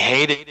 he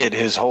hated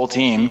his whole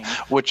team,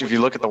 which if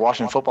you look at the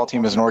Washington football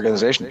team as an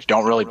organization,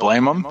 don't really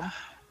blame him.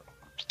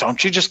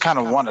 Don't you just kind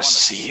of want to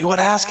see what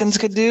Haskins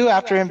could do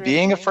after him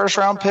being a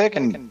first-round pick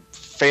and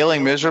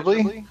failing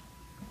miserably?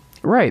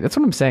 Right, that's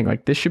what I'm saying.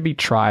 Like, this should be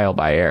trial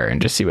by error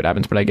and just see what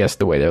happens. But I guess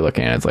the way they're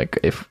looking at it is like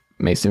if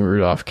Mason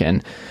Rudolph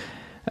can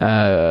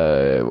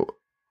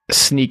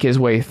sneak his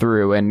way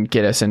through and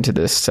get us into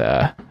this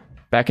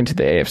back into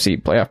the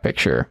AFC playoff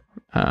picture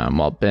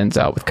while Ben's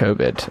out with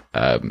COVID.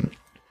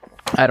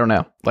 I don't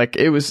know. Like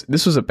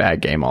this was a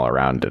bad game all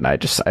around, and I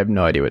have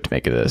no idea what to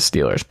make of the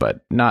Steelers,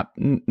 but not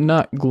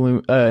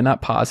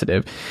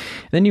positive.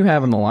 Then you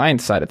have on the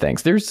Lions side of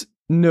things, there's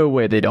no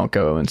way they don't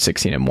go in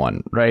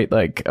 16-1, right?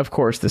 Like, of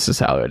course, this is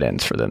how it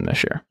ends for them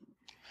this year.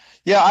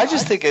 Yeah, I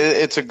just think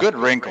it's a good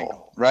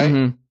wrinkle, right?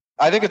 Mm-hmm.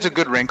 I think it's a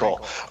good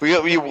wrinkle.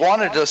 We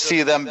wanted to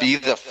see them be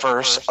the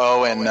first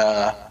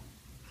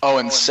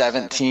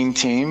 0-17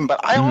 team,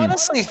 but I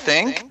honestly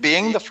think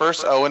being the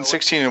first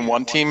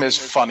 0-16-1 team is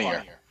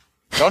funnier.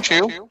 Don't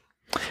you?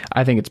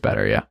 I think it's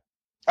better, yeah.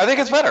 I think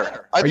it's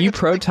better. Are you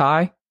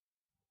pro-tie?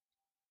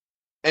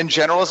 In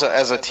general,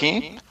 as a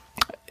team?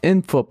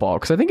 In football,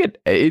 because I think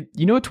it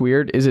you know what's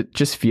weird is it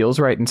just feels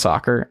right in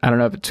soccer. I don't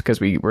know if it's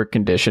because we were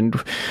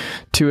conditioned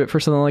to it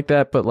for something like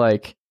that, but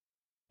like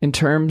in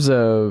terms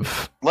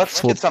of let's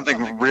get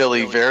something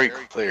really very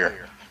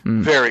clear.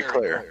 Very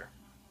clear.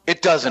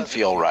 It doesn't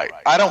feel right.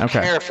 I don't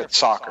care if it's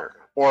soccer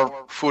or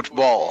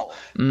football.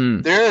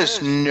 There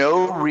is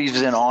no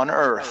reason on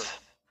earth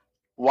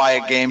why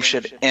a game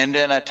should end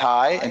in a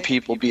tie and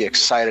people be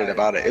excited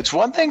about it. It's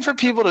one thing for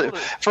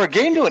a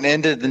game to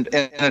end in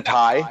a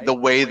tie, the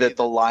way that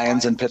the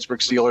Lions and Pittsburgh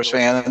Steelers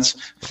fans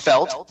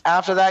felt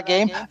after that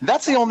game.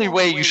 That's the only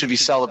way you should be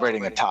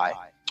celebrating a tie.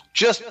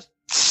 Just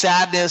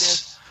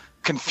sadness,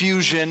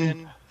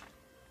 confusion,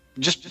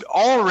 just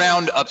all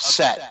around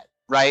upset,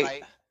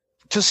 right?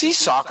 To see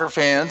soccer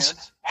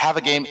fans have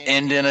a game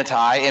end in a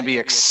tie and be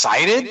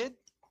excited,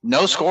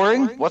 no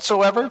scoring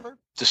whatsoever,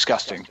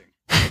 disgusting.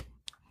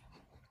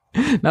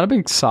 Not a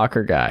big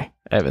soccer guy,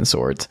 Evan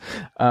Sowards.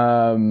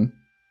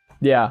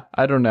 Yeah,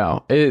 I don't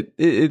know. It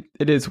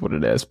is what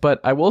it is.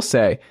 But I will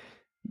say,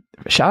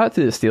 shout out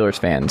to the Steelers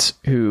fans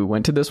who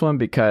went to this one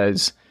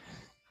because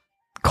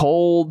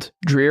cold,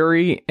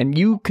 dreary, and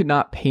you could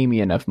not pay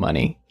me enough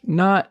money.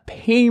 Not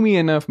pay me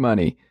enough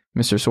money,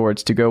 Mr.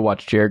 Swords, to go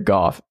watch Jared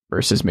Goff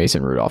versus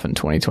Mason Rudolph in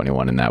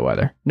 2021 in that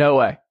weather. No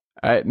way.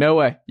 All right, no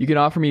way. You can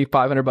offer me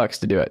 $500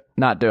 to do it.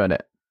 Not doing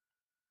it.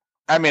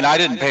 I mean, I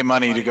didn't pay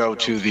money to go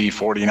to the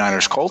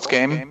 49ers Colts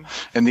game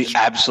in the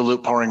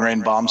absolute pouring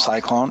rain bomb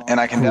cyclone,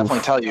 and I can definitely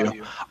tell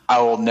you I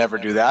will never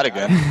do that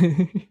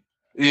again.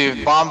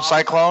 Bomb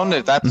cyclone,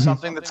 if that's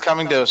something that's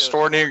coming to a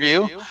store near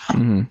you,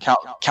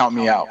 count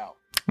me out.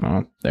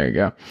 Oh, there you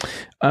go.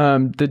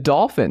 The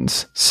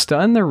Dolphins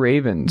stun the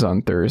Ravens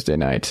on Thursday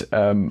night.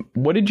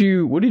 What did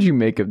you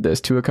make of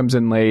this? Tua comes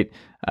in late.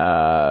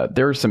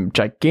 There were some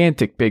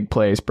gigantic big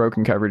plays,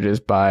 broken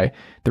coverages by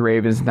the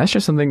Ravens, and that's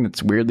just something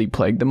that's weirdly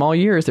plagued them all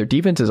year. Is their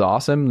defense is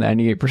awesome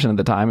 98% of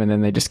the time, and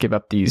then they just give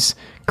up these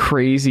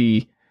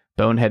crazy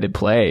boneheaded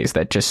plays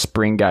that just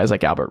spring guys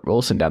like Albert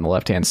Wilson down the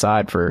left-hand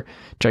side for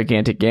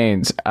gigantic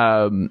gains.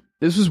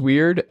 This was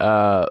weird.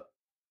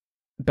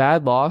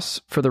 Bad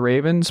loss for the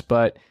Ravens,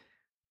 but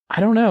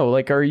I don't know.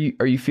 Like, are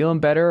you feeling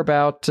better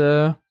about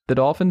the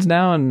Dolphins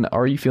now, and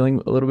are you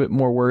feeling a little bit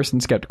more worse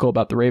and skeptical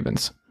about the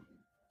Ravens?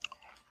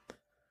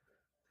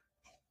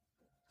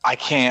 I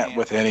can't,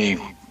 with any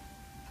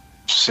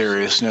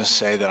seriousness,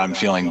 say that I'm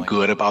feeling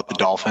good about the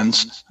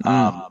Dolphins.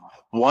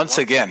 Once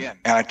again,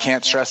 and I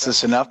can't stress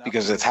this enough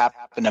because it's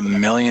happened a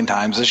million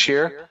times this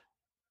year,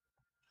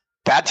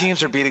 bad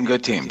teams are beating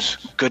good teams.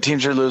 Good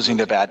teams are losing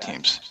to bad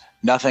teams.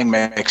 Nothing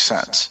makes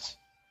sense.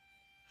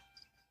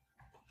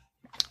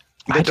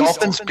 The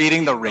Dolphins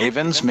beating the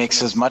Ravens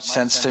makes as much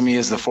sense to me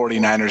as the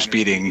 49ers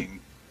beating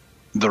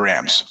the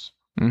Rams.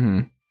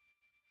 Mm-hmm.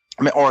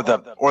 I mean, or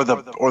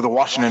the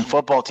Washington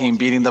football team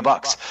beating the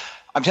Bucks.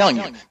 I'm telling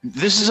you,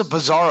 this is a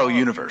bizarro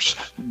universe.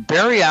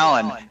 Barry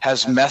Allen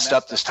has messed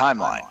up this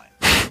timeline.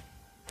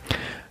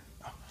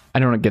 I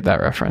don't get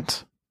that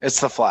reference. It's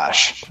the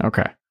Flash.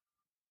 Okay.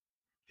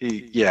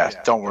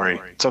 Don't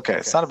worry. It's okay.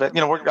 It's not a bit.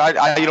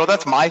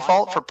 That's my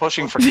fault for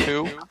pushing for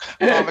two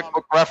comic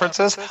book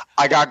references.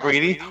 I got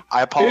greedy.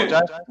 I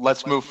apologize.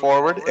 Let's move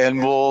forward, and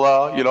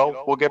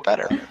we'll get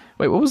better.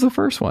 Wait, what was the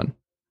first one?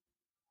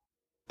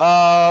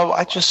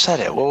 I just said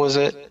it. What was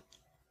it?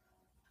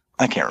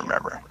 I can't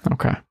remember.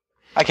 Okay.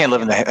 I can't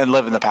live in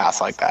the past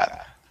like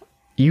that.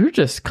 You're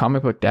just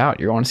comic booked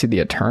out. You want to see the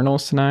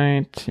Eternals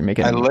tonight? You're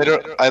making. I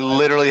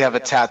literally have a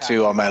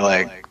tattoo on my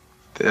leg.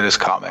 It is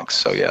comics,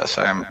 so yes,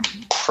 I am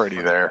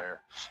pretty there.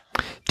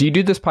 Do you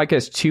do this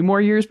podcast 2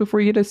 more years before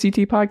you get a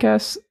CT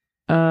podcast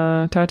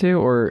tattoo,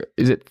 or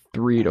is it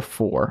 3 to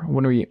 4?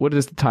 What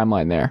is the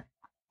timeline there?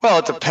 Well,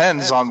 it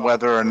depends on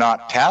whether or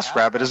not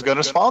TaskRabbit is going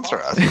to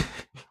sponsor us.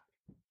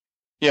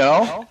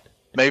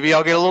 Maybe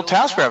I'll get a little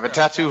TaskRabbit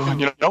tattoo.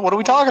 What are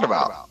we talking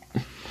about?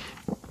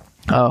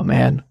 Oh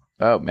man.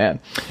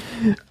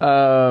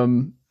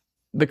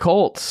 The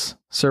Colts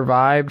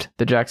survived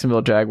the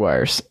Jacksonville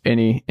Jaguars.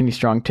 Any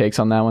strong takes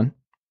on that one?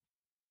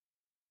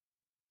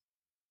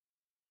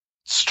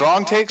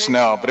 Strong takes?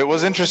 No, but it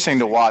was interesting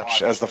to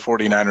watch as the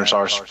 49ers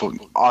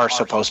are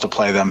supposed to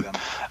play them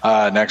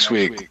next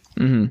week.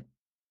 Mm-hmm.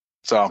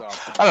 So,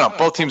 I don't know.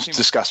 Both teams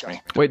disgust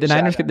me. Wait, the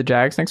Niners get the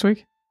Jags next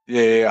week?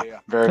 Yeah.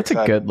 Very That's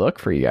excited. a good look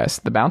for you guys.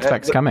 The bounce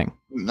back's coming.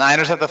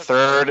 Niners have the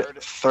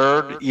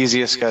third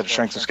easiest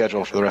strength of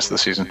schedule for the rest of the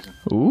season.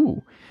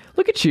 Ooh,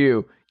 look at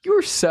you. You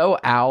were so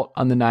out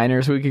on the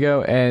Niners a week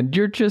ago, and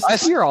you're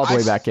all the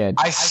way back in.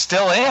 I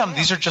still am.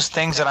 These are just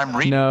things that I'm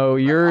reading. No,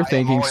 you're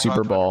thinking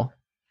Super Bowl.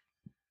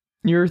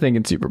 You're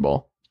thinking Super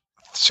Bowl.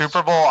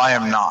 Super Bowl, I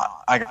am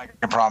not. I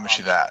can promise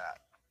you that.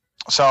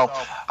 So,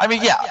 I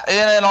mean, yeah,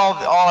 and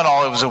all in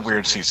all, it was a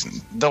weird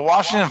season. The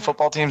Washington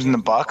football teams and the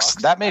Bucks,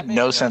 that made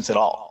no sense at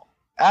all.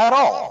 At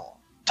all.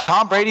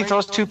 Tom Brady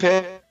throws 2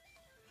 picks.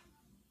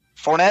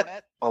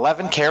 Fournette,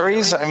 11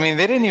 carries. I mean,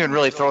 they didn't even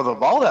really throw the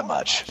ball that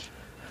much.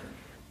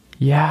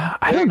 Yeah,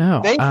 I don't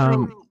know. They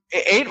threw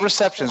 8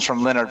 receptions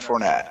from Leonard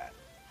Fournette.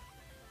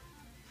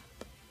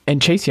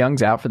 And Chase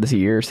Young's out for this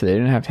year, so they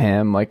didn't have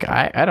him. Like,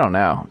 I don't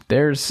know.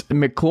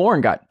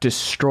 McLaurin got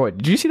destroyed.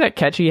 Did you see that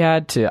catch he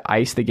had to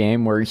ice the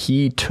game where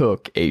he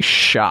took a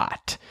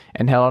shot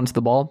and held onto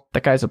the ball?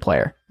 That guy's a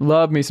player.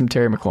 Love me some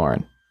Terry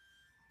McLaurin.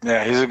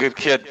 Yeah, he's a good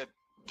kid.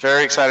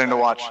 Very exciting to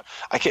watch.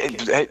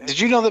 Did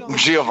you know that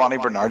Giovanni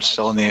Bernard's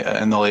still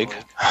in the league?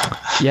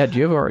 Yeah,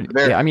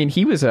 yeah, I mean,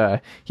 he was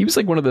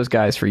like one of those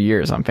guys for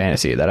years on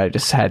fantasy that I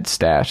just had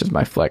stashed as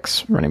my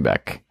flex running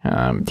back.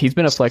 He's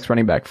been a flex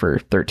running back for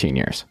 13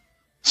 years.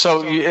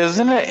 So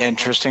isn't it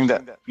interesting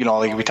that,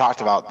 like we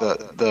talked about,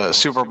 the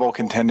Super Bowl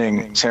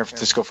contending San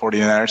Francisco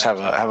 49ers have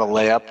a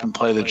layup and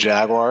play the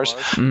Jaguars.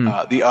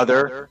 The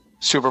other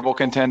Super Bowl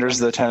contenders,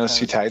 the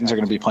Tennessee Titans, are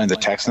going to be playing the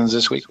Texans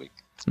this week.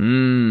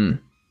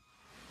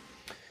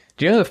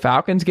 Do you know the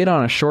Falcons get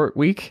on a short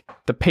week?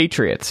 The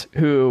Patriots,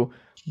 who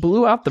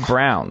blew out the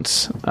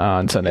Browns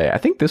on Sunday. I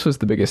think this was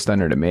the biggest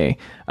stunner to me.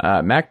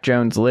 Mac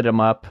Jones lit him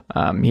up.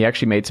 He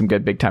actually made some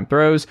good big-time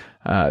throws.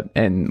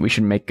 And we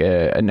should make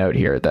a note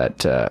here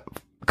that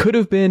could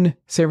have been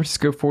San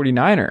Francisco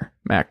 49er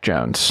Mac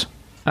Jones.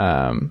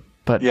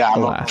 But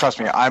yeah, trust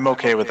me, I'm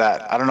okay with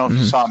that. I don't know if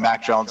you saw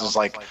Mac Jones's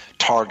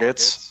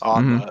targets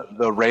on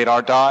the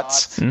radar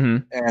dots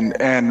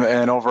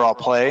and overall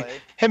play.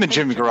 Him and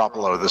Jimmy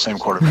Garoppolo are the same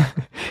quarterback.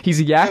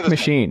 He's a yak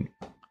machine.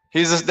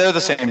 They're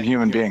the same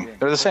human being.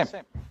 They're the same. Is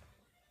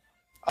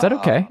that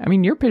okay? I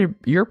mean,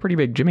 you're a pretty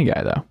big Jimmy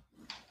guy, though.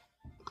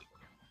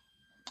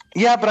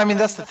 Yeah, but I mean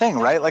that's the thing,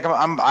 right?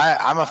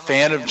 I'm a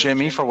fan of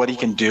Jimmy for what he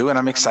can do, and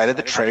I'm excited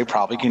that Trey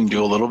probably can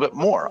do a little bit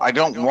more. I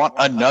don't want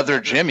another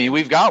Jimmy.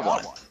 We've got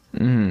one.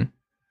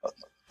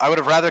 I would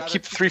have rather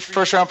keep 3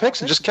 first-round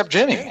picks and just kept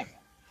Jimmy.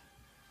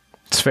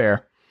 It's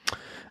fair.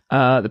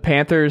 The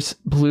Panthers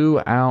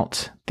blew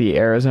out the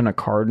Arizona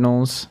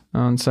Cardinals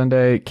on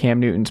Sunday. Cam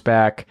Newton's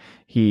back.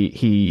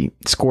 He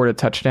scored a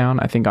touchdown,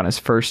 I think, on his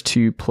first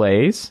 2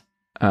 plays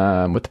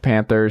with the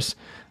Panthers.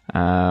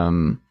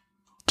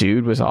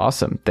 Dude was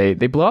awesome. They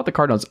blew out the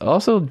Cardinals.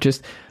 Also,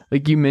 just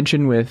like you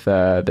mentioned with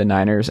the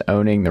Niners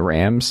owning the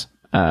Rams,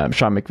 Sean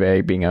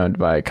McVay being owned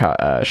by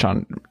Kyle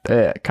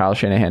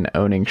Shanahan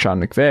owning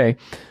Sean McVay.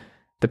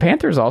 The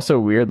Panthers also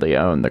weirdly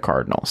own the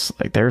Cardinals.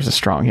 There's a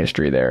strong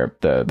history there.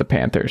 The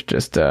Panthers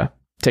just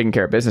taking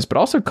care of business. But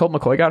also Colt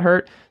McCoy got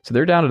hurt, so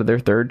they're down to their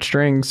 3rd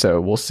string. So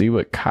we'll see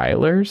what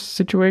Kyler's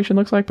situation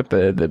looks like. But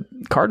the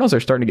Cardinals are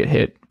starting to get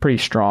hit pretty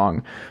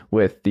strong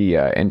with the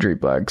injury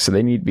bug, so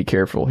they need to be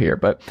careful here.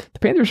 But the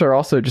Panthers are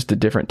also just a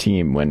different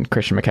team when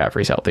Christian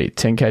McCaffrey's healthy.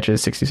 10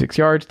 catches, 66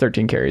 yards,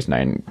 13 carries,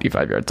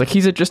 95 yards.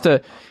 He's a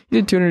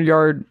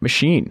 200-yard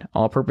machine,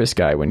 all-purpose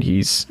guy when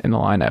he's in the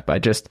lineup.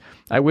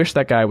 I wish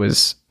that guy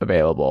was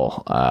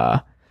available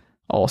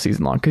all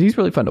season long because he's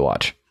really fun to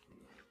watch.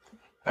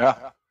 Yeah.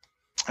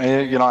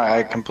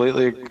 I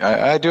completely,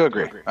 I do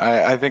agree.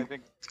 I think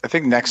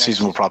next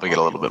season we'll probably get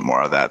a little bit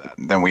more of that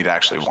than we'd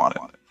actually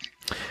wanted.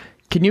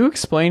 Can you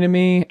explain to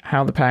me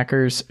how the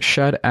Packers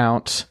shut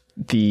out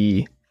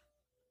the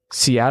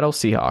Seattle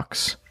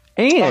Seahawks?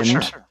 And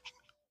sure.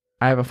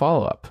 I have a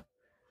follow-up.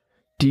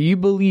 Do you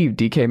believe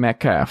DK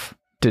Metcalf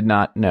did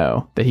not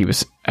know that he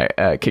was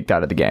kicked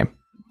out of the game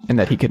and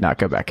that he could not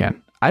go back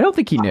in? I don't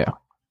think he knew.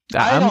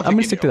 I'm going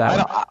to stick to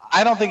that one.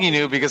 I don't think he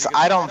knew because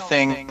I don't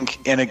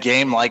think in a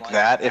game like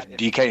that, if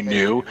DK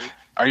knew,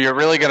 are you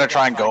really going to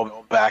try and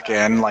go back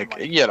in?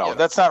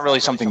 That's not really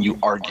something you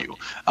argue.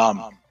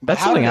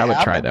 That's something I would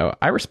try, though.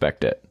 I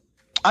respect it.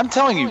 I'm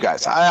telling you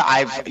guys,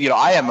 I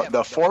am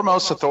the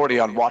foremost authority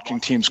on watching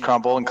teams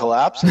crumble and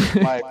collapse.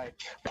 My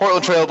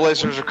Portland Trail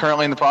Blazers are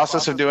currently in the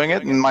process of doing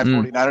it, and my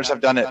 49ers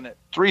have done it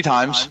 3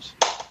 times.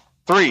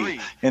 3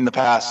 in the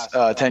past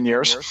 10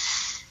 years.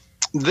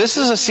 This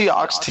is a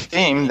Seahawks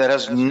team that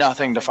has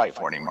nothing to fight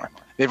for anymore.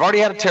 They've already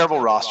had a terrible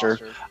roster.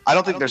 I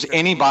don't think there's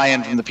any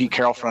buy-in from the Pete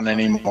Carroll front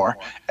anymore.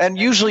 And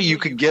usually you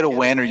could get a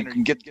win or you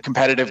can get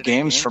competitive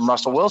games from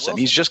Russell Wilson.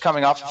 He's just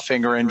coming off a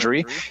finger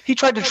injury. He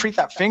tried to treat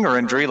that finger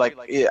injury like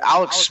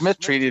Alex Smith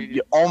treated,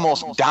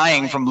 almost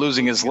dying from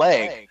losing his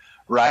leg,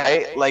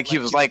 right? He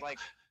was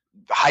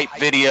hype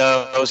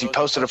videos. He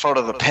posted a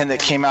photo of the pin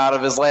that came out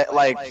of his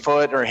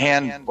foot or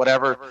hand,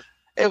 whatever.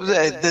 It was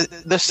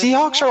the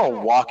Seahawks are a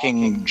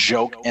walking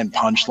joke and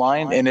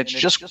punchline, and it's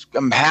just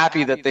I'm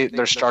happy that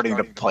they're starting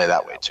to play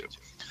that way too.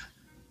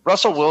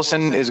 Russell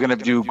Wilson is going to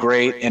do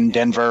great in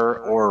Denver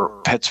or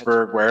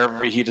Pittsburgh,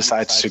 wherever he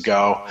decides to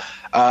go,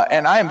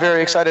 and I am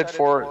very excited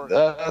for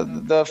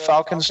the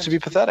Falcons to be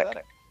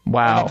pathetic.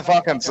 Wow, not the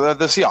Falcons, the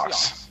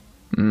Seahawks.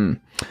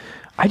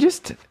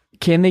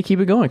 Can they keep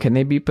it going? Can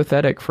they be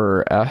pathetic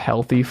for a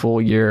healthy full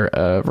year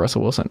of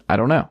Russell Wilson? I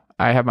don't know.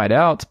 I have my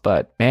doubts,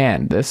 but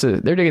man,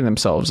 they're digging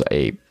themselves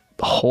a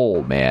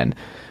hole, man.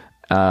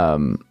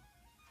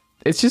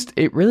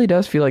 It really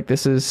does feel like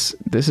this is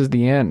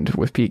the end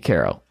with Pete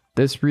Carroll.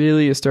 This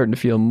really is starting to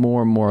feel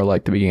more and more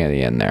like the beginning of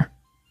the end there.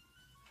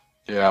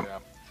 Yeah,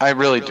 I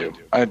really do.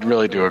 I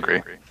really do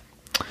agree.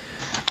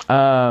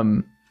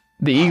 The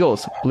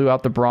Eagles blew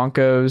out the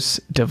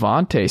Broncos.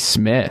 Devontae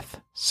Smith,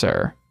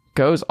 sir,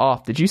 goes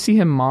off. Did you see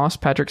him moss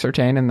Patrick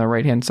Surtain in the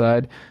right-hand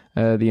side,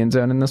 the end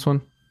zone in this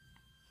one?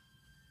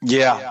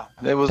 Yeah,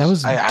 that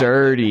was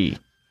dirty.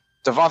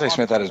 Devontae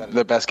Smith had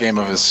the best game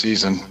of his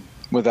season,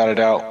 without a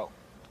doubt.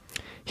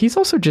 He's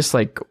also just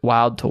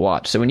wild to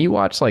watch. So when you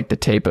watch the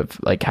tape of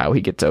how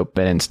he gets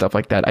open and stuff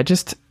like that,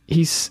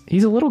 he's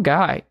a little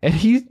guy, and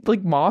he's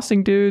like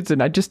mossing dudes,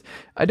 and I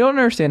don't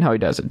understand how he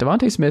does it.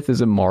 Devontae Smith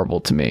is a marvel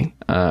to me,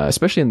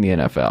 especially in the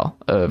NFL,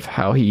 of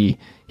how he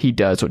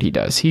does what he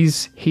does.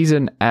 He's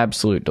an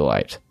absolute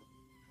delight.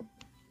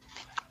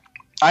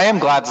 I am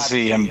glad to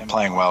see him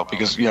playing well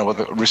because with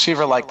a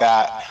receiver like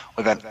that,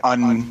 with an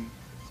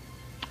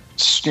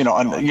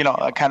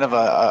kind of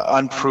a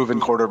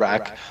unproven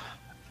quarterback,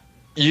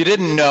 you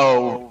didn't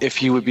know if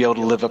he would be able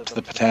to live up to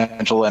the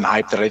potential and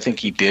hype that I think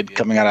he did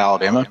coming out of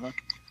Alabama,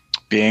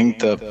 being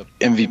the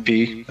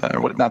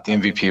MVP. Not the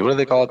MVP. What do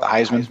they call it? The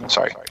Heisman.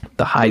 Sorry,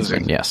 the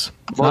Heisman. Yes,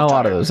 not a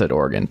lot of those at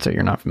Oregon, so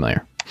you're not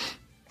familiar.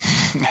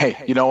 Hey,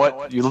 you know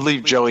what? You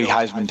leave Joey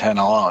Heisman 10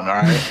 alone. All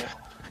right.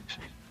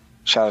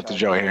 Shout out to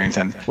Joey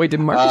Harrington. Wait,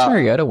 did Marcus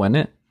Mariota win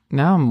it?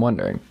 Now I'm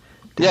wondering.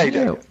 Yeah, he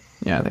did.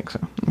 Yeah, I think so.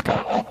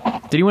 Okay.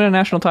 Did he win a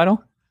national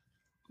title?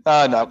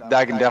 No,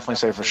 I can definitely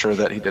say for sure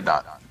that he did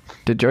not.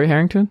 Did Joey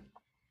Harrington?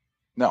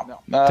 No.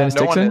 Dennis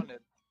Dixon?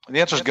 The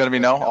answer is going to be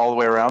no all the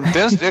way around.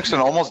 Dennis Dixon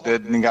almost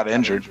did and got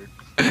injured.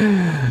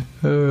 Jeremiah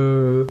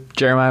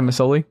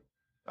Masoli?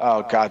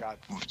 Oh, God.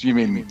 You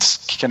mean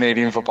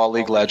Canadian Football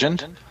League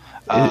legend?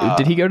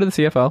 Did he go to the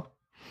CFL?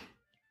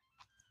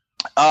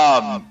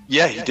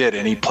 Yeah, he did,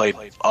 and he played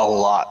a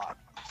lot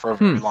for a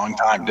very long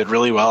time. Did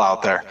really well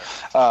out there.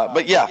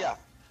 But yeah.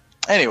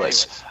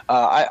 Anyways,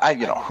 I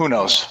who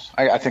knows?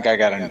 I think I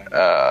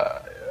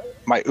got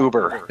my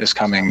Uber is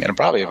coming in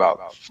probably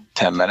about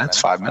 10 minutes,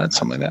 5 minutes,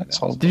 something like that.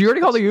 So, did you already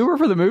call the Uber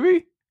for the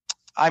movie?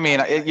 I mean,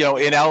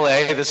 in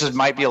LA,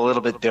 might be a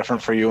little bit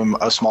different for you in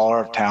a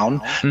smaller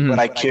town, but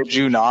I kid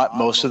you not,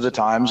 most of the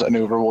times an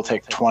Uber will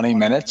take 20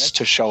 minutes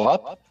to show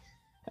up,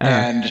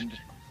 and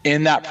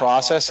in that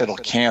process, it'll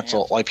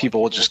cancel. Like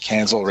people will just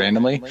cancel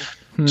randomly.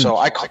 So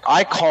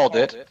I called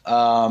it.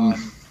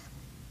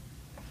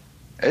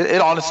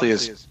 It honestly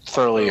is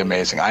thoroughly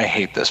amazing. I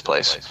hate this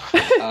place.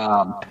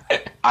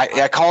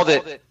 I called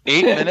it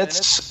 8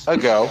 minutes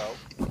ago,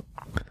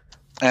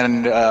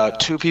 and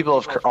 2 people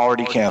have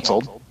already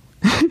canceled.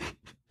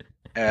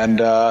 And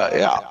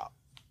yeah,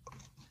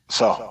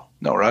 so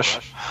no rush.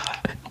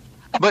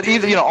 But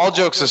all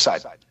jokes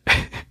aside,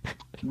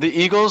 the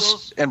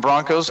Eagles and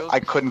Broncos, I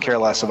couldn't care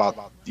less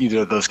about either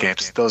of those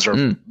games. Those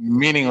are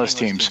meaningless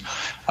teams.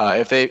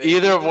 If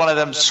either of one of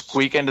them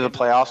squeak into the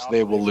playoffs,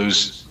 they will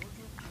lose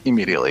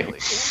immediately.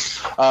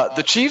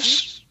 The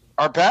Chiefs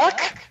are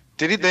back.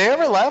 Did they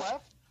ever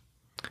left?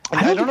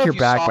 I don't think you're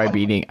back by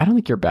beating. I don't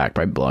think you're back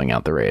by blowing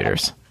out the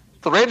Raiders.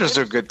 The Raiders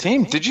are a good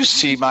team. Did you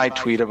see my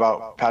tweet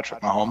about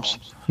Patrick Mahomes?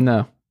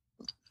 No.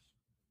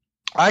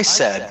 I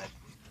said,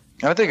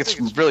 and I think it's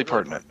really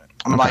pertinent.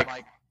 I'm like,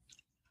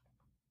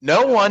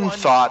 no one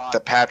thought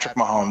that Patrick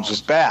Mahomes was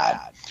bad.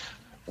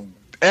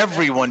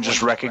 Everyone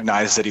just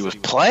recognized that he was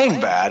playing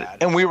bad,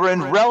 and we were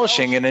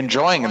relishing and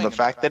enjoying the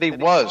fact that he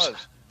was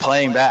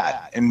playing bad.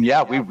 And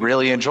yeah, we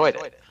really enjoyed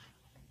it.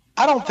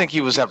 I don't think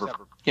he was ever,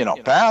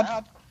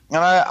 bad. And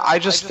I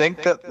just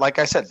think that, like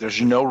I said,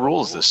 there's no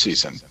rules this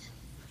season.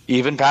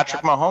 Even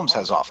Patrick Mahomes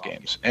has off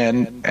games.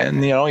 And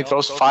he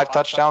throws 5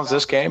 touchdowns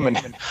this game,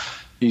 and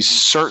he's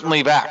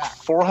certainly back.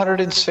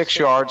 406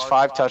 yards,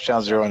 5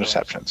 touchdowns, 0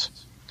 interceptions.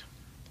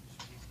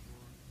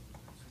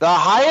 The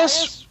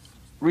highest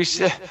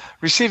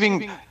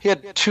receiving, he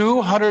had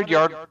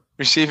 200-yard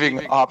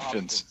receiving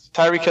options.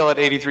 Tyreek Hill had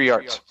 83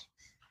 yards.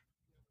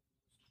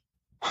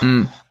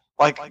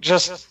 Like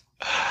just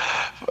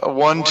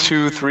 1,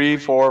 2, 3,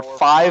 4,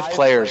 5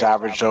 players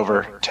averaged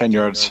over 10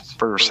 yards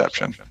per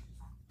reception.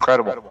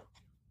 Incredible.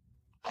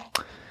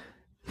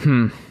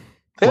 They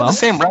had the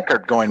same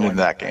record going into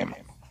that game.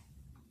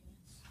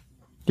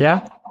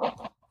 Yeah,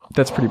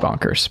 that's pretty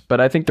bonkers.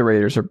 But I think the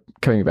Raiders are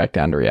coming back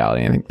down to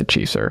reality. I think the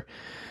Chiefs are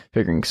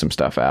figuring some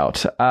stuff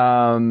out.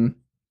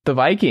 The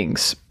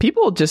Vikings,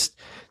 people just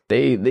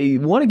they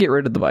want to get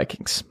rid of the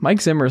Vikings.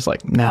 Mike Zimmer's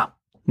like, no,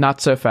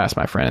 not so fast,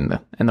 my friend.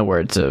 In the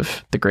words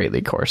of the great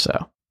Lee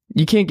Corso,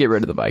 you can't get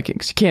rid of the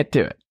Vikings. You can't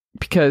do it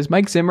because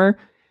Mike Zimmer.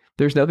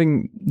 There's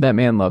nothing that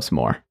man loves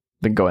more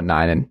than going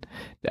 9 and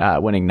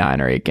winning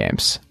 9 or 8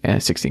 games in a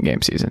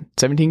 16-game season.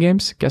 17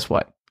 games. Guess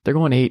what? They're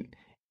going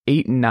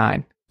 8 and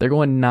 9. They're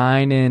going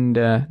 9 and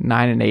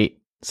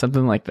 8.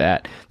 Something like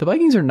that. The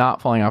Vikings are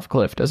not falling off a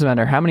cliff. Doesn't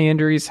matter how many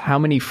injuries, how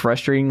many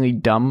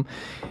frustratingly dumb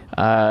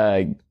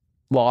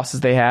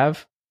losses they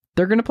have.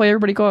 They're going to play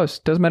everybody close.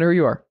 Doesn't matter who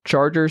you are.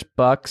 Chargers,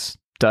 Bucks,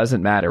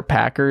 doesn't matter.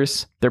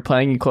 Packers, they're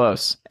playing you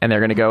close. And they're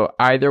going to go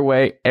either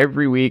way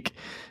every week.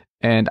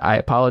 And I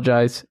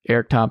apologize,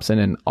 Eric Thompson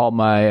and all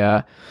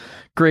my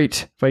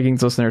great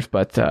Vikings listeners.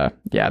 But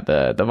yeah,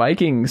 the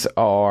Vikings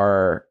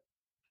are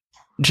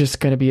just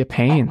going to be a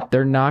pain.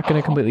 They're not going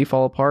to completely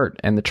fall apart.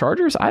 And the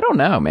Chargers, I don't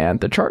know, man.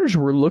 The Chargers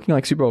were looking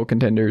like Super Bowl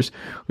contenders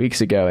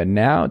weeks ago, and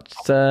now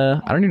it's I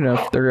don't even know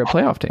if they're a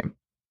playoff team.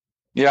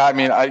 Yeah, I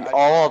mean,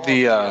 all of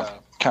the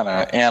kind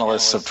of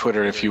analysts of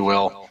Twitter, if you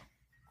will,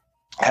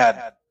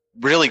 had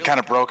really kind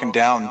of broken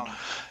down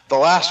the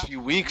last few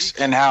weeks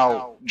and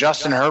how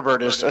Justin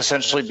Herbert is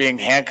essentially being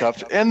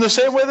handcuffed in the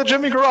same way that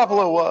Jimmy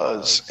Garoppolo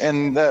was,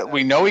 and that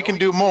we know he can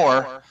do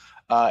more,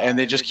 and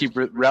they just keep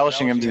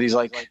relishing him to these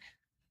like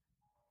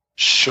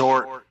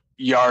short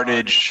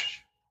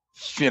yardage,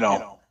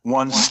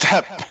 one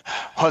step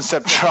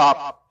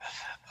drop,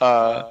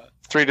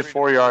 3 to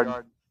 4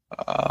 yard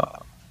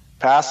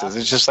passes.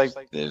 It's just like,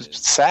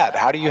 it's sad.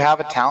 How do you have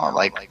a talent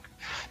like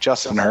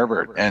Justin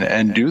Herbert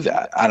and do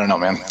that? I don't know,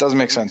 man. It doesn't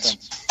make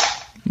sense.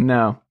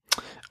 No.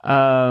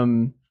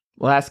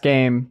 Last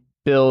game,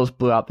 Bills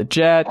blew out the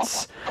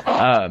Jets.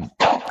 I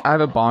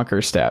have a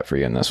bonker stat for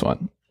you in this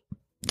one.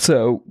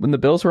 So when the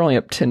Bills were only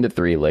up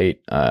 10-3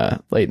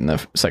 late in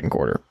the second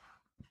quarter,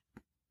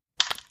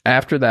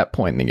 after that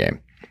point in the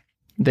game,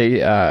 they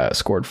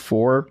scored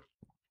 4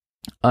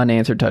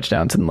 unanswered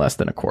touchdowns in less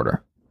than a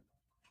quarter.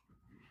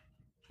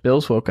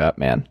 Bills woke up,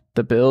 man.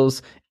 The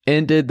Bills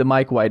ended the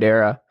Mike White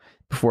era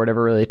before it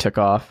ever really took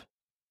off.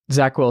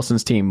 Zach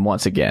Wilson's team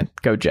once again.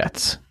 Go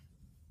Jets.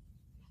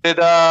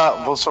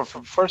 So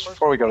first,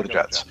 before we go to the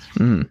Jets,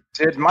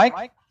 did Mike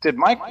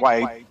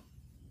White?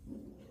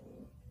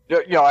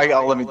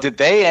 Did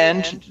they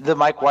end the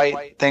Mike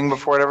White thing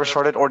before it ever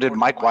started, or did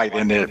Mike White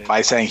end it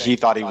by saying he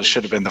thought he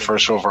should have been the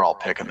first overall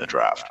pick in the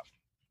draft?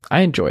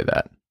 I enjoy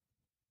that.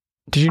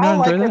 Did you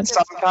not enjoy that?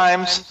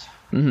 Sometimes,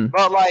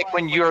 but like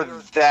when you're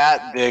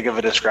that big of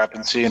a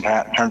discrepancy in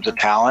terms of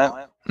talent,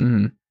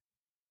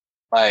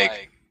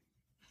 like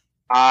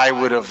I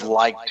would have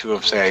liked to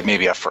have said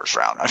maybe a first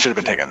round. I should have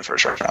been taken in the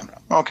first round.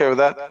 I'm okay with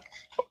that.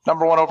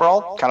 Number 1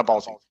 overall, kind of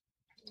ballsy.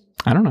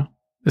 I don't know.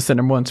 It's the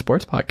number 1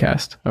 sports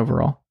podcast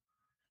overall.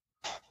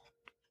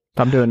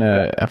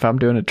 If I'm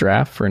doing a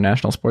draft for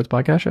national sports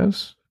podcast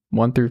shows,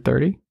 1 through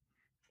 30,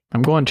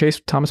 I'm going Chase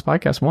Thomas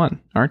Podcast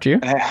 1, aren't you?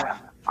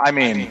 I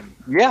mean,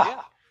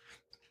 yeah.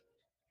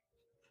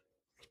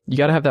 You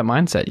got to have that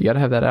mindset. You got to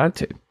have that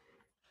attitude.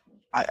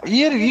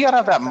 You got to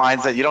have that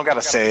mindset. You don't got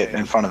to say it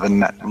in front of the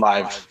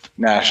live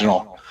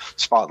national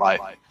spotlight.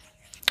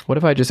 What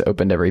if I just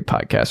opened every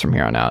podcast from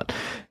here on out?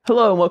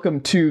 Hello and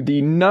welcome to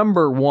the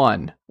number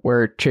 1,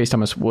 where Chase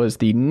Thomas was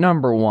the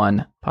number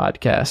 1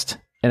 podcast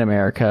in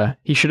America.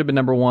 He should have been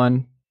number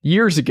 1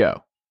 years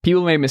ago.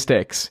 People made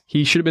mistakes.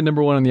 He should have been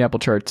number 1 on the Apple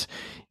charts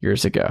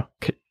years ago.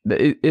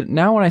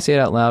 Now when I say it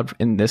out loud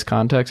in this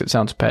context, it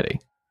sounds petty.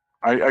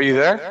 Are you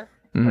there?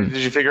 Did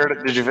you figure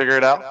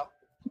it out?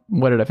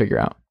 What did I figure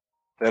out?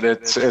 That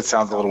it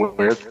sounds a little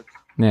weird.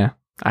 Yeah.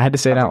 I had to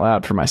say it out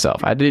loud for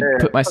myself. I did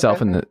put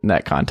myself in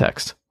that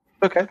context.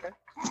 Okay.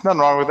 There's nothing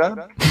wrong with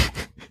that.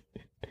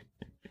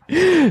 Do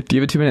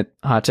you have a 2-minute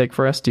hot take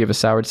for us? Do you have a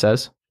Sowards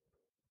says?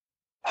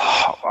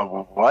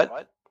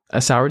 What?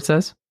 A Sowards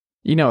says?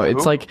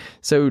 It's like,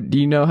 so do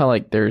you know how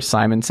like there's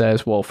Simon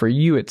Says? Well, for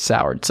you, it's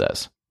Sowards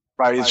says.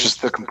 Right, it's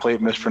just the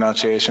complete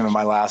mispronunciation of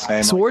my last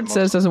name. Sowards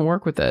says doesn't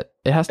work with it.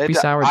 It has to be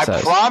Sowards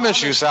says. I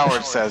promise you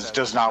Sowards says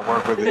does not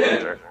work with it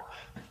either.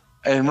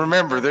 And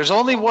remember, there's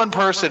only one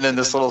person in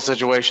this little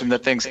situation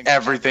that thinks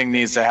everything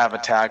needs to have a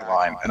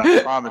tagline. And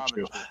I promise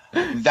you,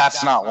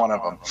 that's not one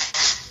of them.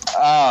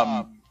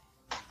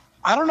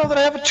 I don't know that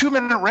I have a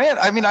 2-minute rant.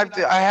 I mean, I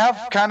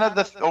have kind of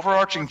the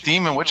overarching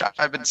theme in which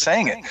I've been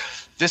saying it.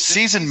 This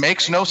season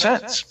makes no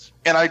sense.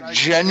 And I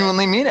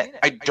genuinely mean it.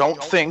 I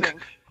don't think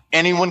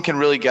anyone can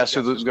really guess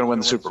who's going to win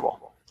the Super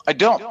Bowl. I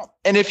don't.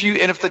 And if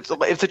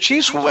the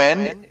Chiefs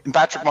win, and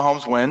Patrick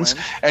Mahomes wins,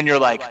 and you're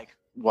like,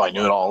 well, I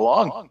knew it all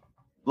along.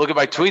 Look at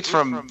my tweets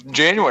from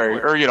January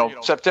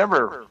or,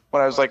 September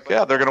when I was like,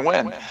 yeah, they're going to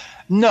win.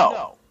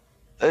 No.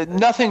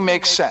 Nothing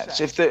makes sense.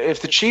 If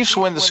the Chiefs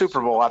win the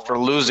Super Bowl after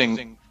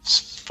losing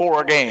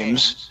 4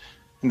 games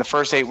in the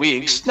first 8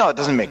 weeks, no, it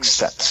doesn't make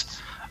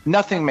sense.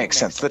 Nothing makes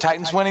sense. The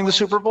Titans winning the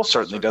Super Bowl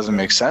certainly doesn't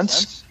make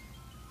sense.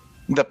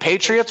 The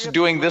Patriots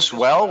doing this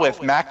well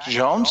with Mac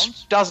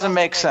Jones doesn't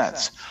make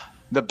sense.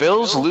 The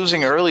Bills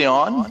losing early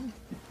on,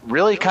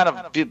 really kind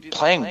of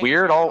playing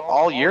weird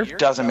all year,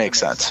 doesn't make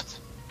sense.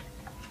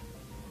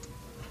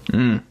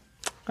 I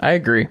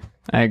agree.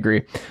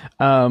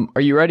 Are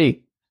you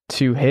ready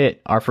to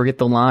hit our Forget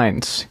the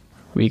Lines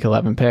Week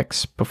 11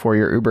 picks before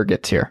your Uber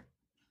gets here?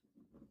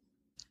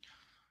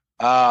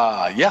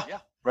 Yeah.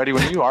 Ready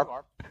when you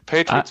are.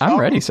 Patriots. I'm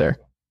ready, sir.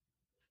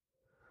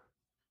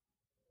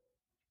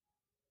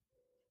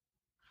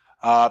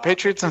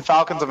 Patriots and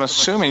Falcons. I'm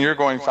assuming you're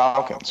going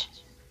Falcons.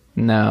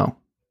 No.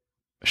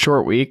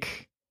 Short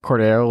week.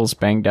 Cordarrelle's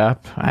banged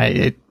up.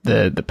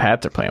 The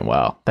Pats are playing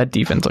well. That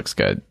defense looks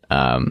good.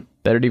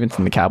 Better defense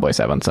than the Cowboys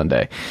have on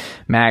Sunday.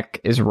 Mac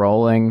is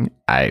rolling.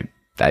 I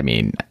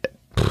mean,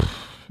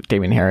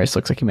 Damian Harris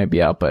looks like he might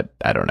be out, but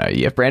I don't know.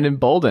 You have Brandon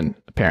Bolden,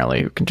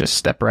 apparently, who can just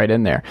step right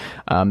in there.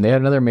 They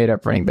had another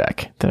made-up running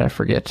back that I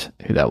forget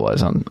who that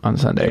was on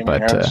Sunday. Damian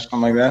but Harris,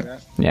 something like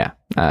that? Yeah.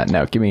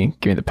 No, give me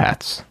the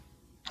Pats.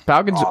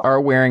 Falcons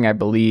are wearing, I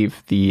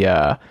believe,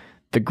 the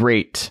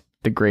great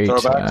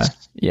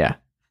yeah.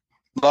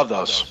 Love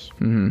those.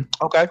 Mm-hmm.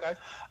 Okay.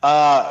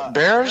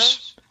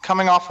 Bears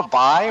coming off a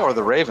bye or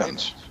the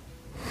Ravens?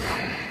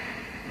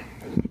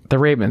 The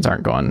Ravens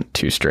aren't going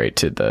too straight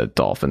to the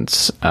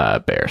Dolphins,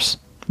 Bears.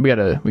 We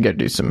gotta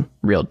do some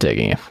real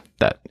digging if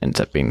that ends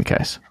up being the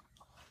case.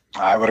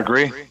 I would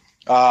agree.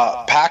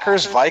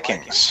 Packers,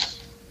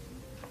 Vikings.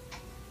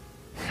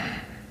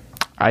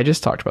 I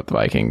just talked about the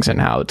Vikings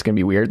and how it's going to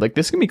be weird. Like,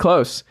 this is going to be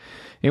close.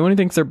 Anyone who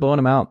thinks they're blowing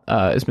them out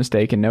is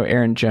mistaken. No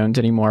Aaron Jones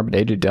anymore, but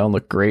A.J. Dillon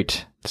looked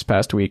great this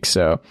past week.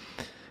 So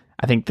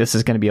I think this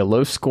is going to be a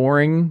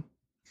low-scoring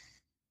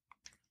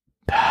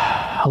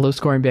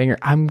banger.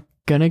 I'm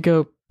going to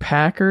go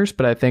Packers,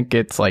 but I think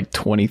it's like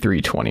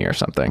 23-20 or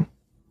something.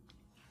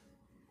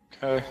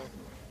 Okay.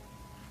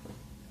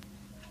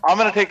 I'm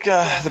going to take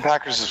the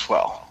Packers as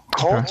well.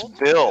 Colts,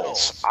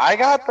 Bills. I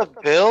got the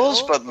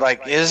Bills, but,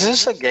 like, is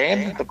this a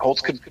game that the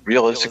Colts could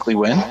realistically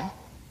win?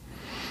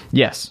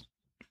 Yes.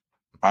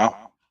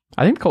 Wow.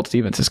 I think the Colts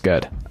defense is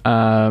good.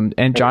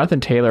 And Jonathan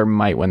Taylor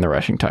might win the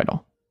rushing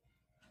title.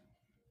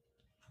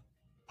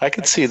 I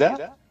could see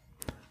that.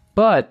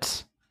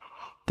 But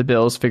the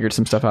Bills figured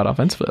some stuff out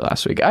offensively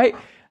last week. I'm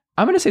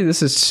going to say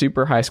this is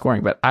super high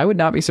scoring, but I would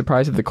not be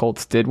surprised if the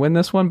Colts did win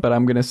this one, but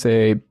I'm going to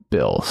say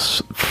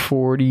Bills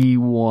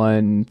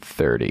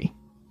 41-30.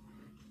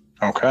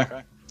 Okay.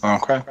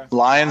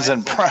 Lions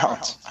and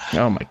Browns.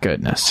 Oh my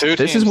goodness.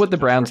 This is what the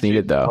Browns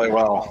needed, though. Play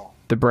well.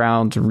 The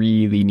Browns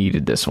really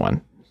needed this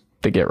one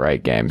to get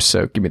right games,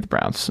 so give me the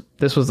Browns.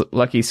 This was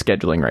lucky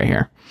scheduling right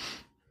here.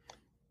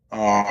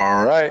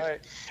 All right.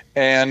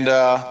 And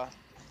I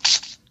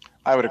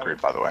would agree,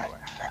 by the way.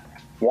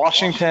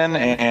 Washington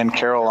and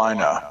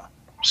Carolina.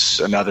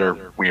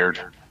 Another weird.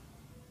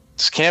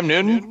 Does Cam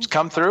Newton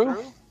come through?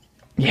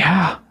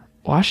 Yeah.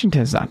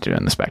 Washington's not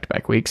doing this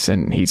back-to-back weeks,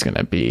 and he's going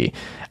to be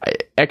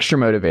extra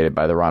motivated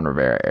by the Ron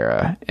Rivera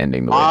era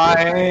ending the way.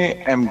 I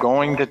am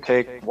going to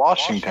take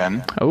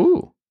Washington.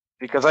 Oh.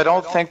 Because I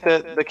don't think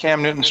that the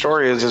Cam Newton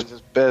story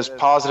is as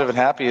positive and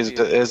happy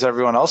as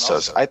everyone else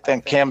does. I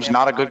think Cam's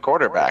not a good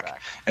quarterback,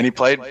 and he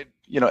played,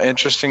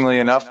 interestingly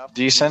enough,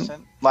 decent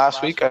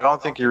last week. I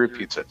don't think he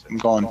repeats it. I'm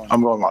going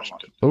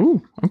Washington.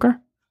 Oh, okay.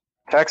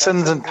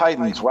 Texans and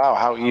Titans. Wow,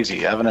 how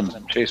easy. Evan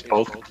and Chase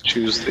both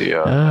choose the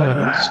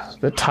Titans.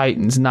 The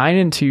Titans,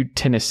 9-2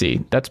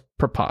 Tennessee. That's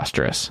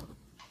preposterous.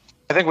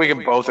 I think we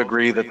can both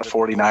agree that the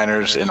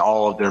 49ers, in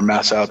all of their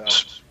mess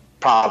ups,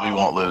 probably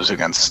won't lose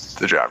against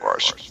the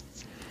Jaguars.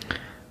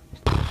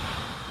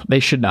 They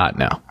should not,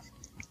 no.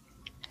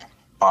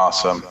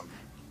 Awesome.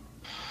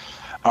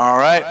 All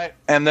right.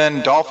 And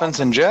then Dolphins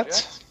and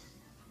Jets.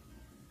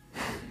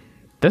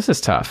 This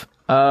is tough.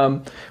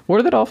 What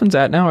are the Dolphins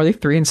at now? Are they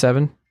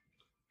 3-7?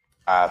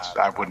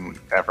 I wouldn't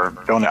ever.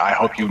 I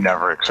hope you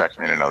never expect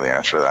me to know the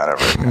answer to that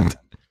ever again.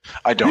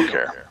 I don't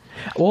care.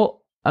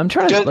 Well, I'm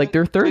trying to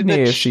they're third in the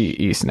AFC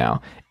East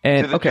now,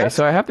 and okay,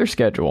 so I have their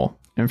schedule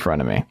in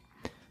front of me.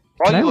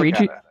 Can I read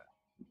you?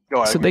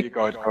 Go ahead.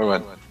 Go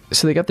ahead.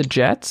 So they got the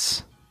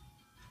Jets,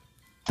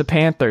 the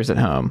Panthers at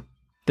home,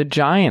 the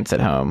Giants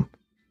at home,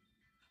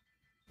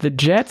 the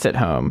Jets at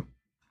home,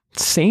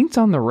 Saints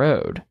on the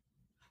road.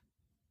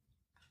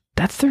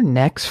 That's their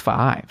next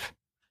 5.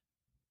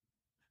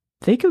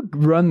 They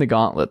could run the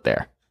gauntlet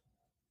there.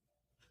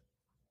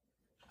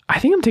 I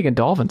think I'm taking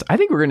Dolphins. I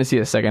think we're going to see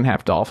a second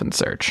half Dolphin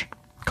surge.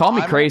 Call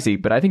me crazy,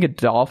 but I think a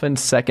Dolphins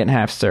second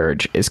half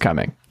surge is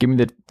coming. Give me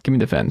the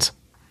Fins.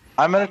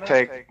 I'm going to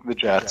take the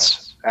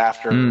Jets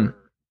after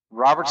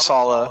Robert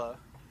Saleh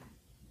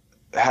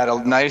had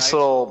a nice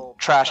little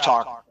trash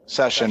talk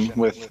session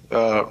with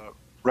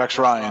Rex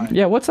Ryan.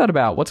 Yeah, what's that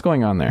about? What's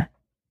going on there?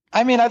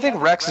 I mean, I think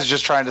Rex is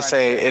just trying to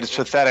say it's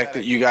pathetic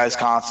that you guys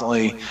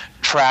constantly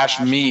trash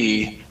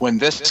me when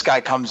this guy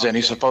comes in.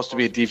 He's supposed to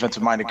be a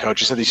defensive-minded coach.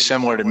 He said he's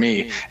similar to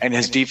me, and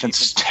his defense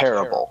is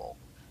terrible.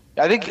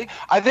 I think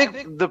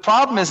the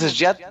problem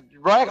is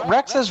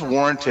Rex is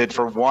warranted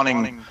for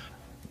wanting,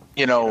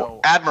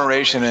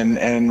 admiration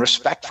and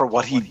respect for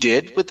what he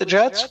did with the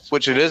Jets,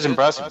 which it is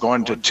impressive,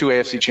 going to 2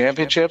 AFC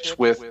championships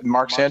with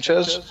Mark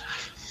Sanchez.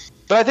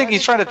 But I think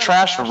he's trying to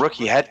trash a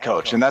rookie head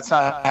coach, and that's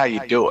not how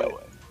you do it.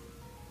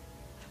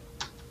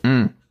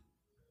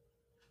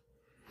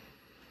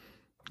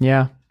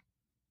 Yeah.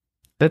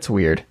 That's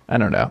weird. I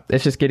don't know.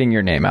 It's just getting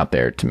your name out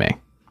there to me.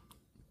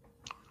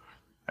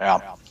 Yeah.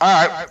 All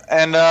right.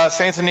 And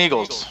Saints and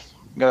Eagles.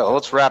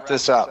 Let's wrap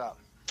this up.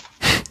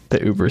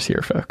 The Uber's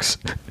here, folks.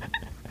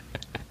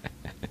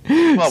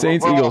 Well,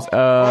 Saints, we're Eagles. We're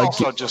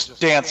also just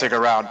dancing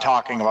around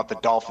talking about the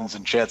Dolphins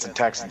and Jets and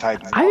Texans and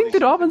Titans. I think the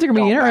Dolphins are going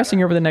to be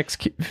interesting over the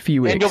next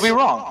few weeks. And you'll be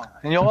wrong.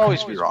 And you'll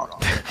always be wrong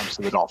when it comes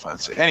to the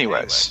Dolphins.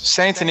 Anyways,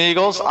 Saints and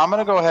Eagles. I'm going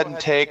to go ahead and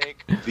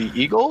take the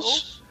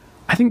Eagles.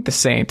 I think the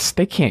Saints,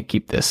 they can't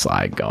keep this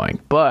slide going.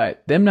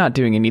 But them not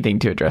doing anything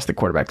to address the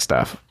quarterback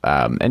stuff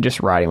and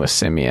just riding with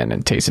Simeon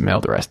and Taysom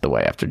Hill the rest of the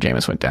way after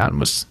Jameis went down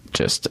was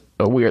just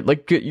a weird...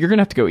 Like, you're going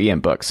to have to go Ian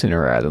Book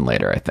sooner rather than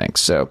later, I think.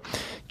 So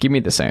give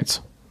me the Saints.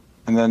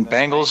 And then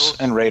Bengals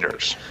and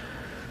Raiders.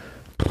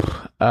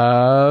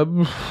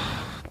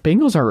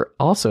 Bengals are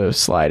also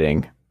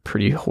sliding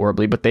pretty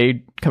horribly, but they're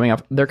coming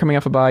off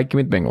a bye. Give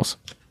me the Bengals.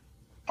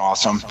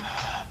 Awesome.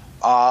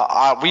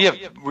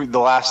 The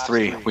last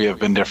 3 we have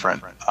been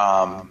different.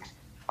 I'm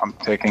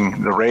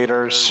taking the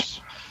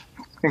Raiders.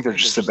 I think they're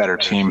just a better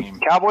team.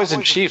 Cowboys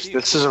and Chiefs.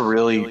 This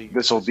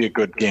will be a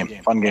good game,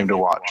 fun game to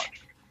watch.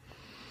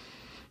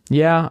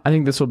 Yeah, I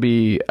think this will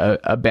be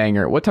a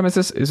banger. What time is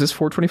this? Is this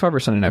 4:25 or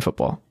Sunday Night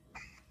Football?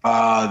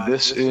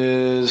 This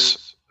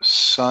is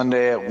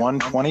Sunday at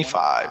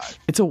 1:25.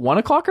 It's a 1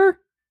 o'clocker?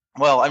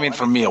 Well, I mean,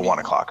 for me, a 1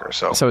 o'clocker.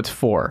 So it's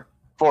 4.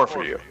 4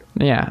 for you.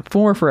 Yeah,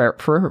 4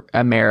 for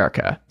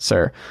America,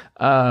 sir.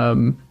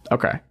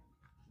 Okay.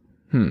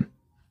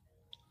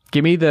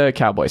 Give me the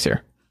Cowboys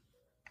here.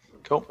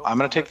 Cool. I'm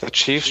going to take the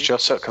Chiefs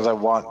just because I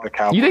want the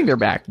Cowboys. You think they're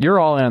back? You're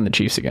all in on the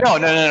Chiefs again. No.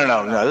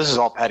 This is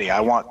all petty. I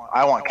want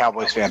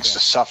Cowboys fans to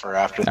suffer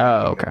after.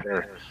 Okay.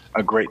 They're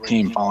a great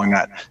team following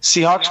that.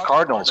 Seahawks,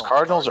 Cardinals.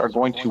 Cardinals are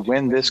going to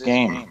win this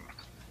game.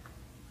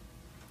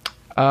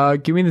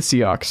 Give me the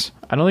Seahawks.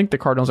 I don't think the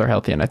Cardinals are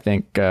healthy, and I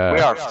think we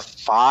are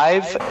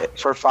 5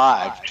 for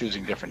 5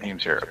 choosing different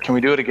teams here. Can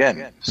we do it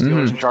again?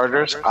 Steelers and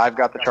Chargers. I've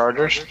got the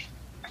Chargers.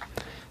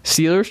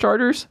 Steelers,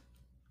 Chargers.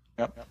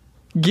 Yep.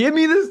 Give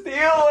me the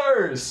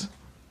Steelers.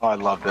 Oh, I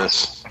love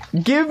this.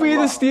 Give me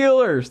the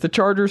Steelers. The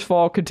Chargers'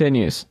 fall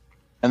continues.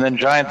 And then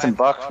Giants and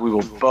Bucks. We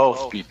will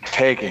both be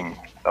taking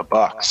the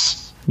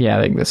Bucks. Yeah,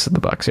 I think this is the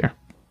Bucks here.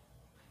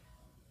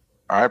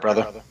 All right,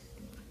 brother.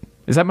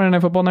 Is that Monday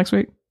Night Football next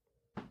week?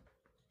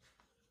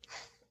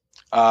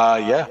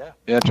 Yeah,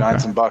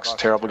 Giants and Bucks,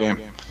 terrible game.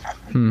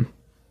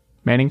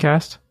 Manning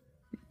cast?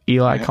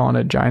 Eli calling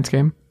a Giants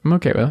game? I'm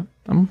okay with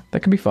it.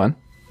 That could be fun.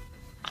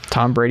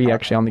 Tom Brady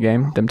actually on the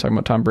game. Them talking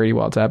about Tom Brady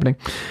while it's happening.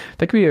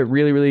 That could be a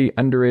really, really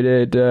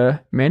underrated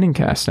Manning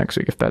cast next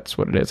week if that's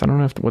what it is. I don't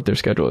know what their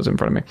schedule is in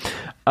front of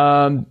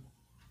me.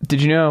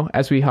 Did you know,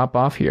 as we hop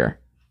off here,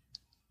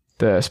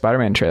 the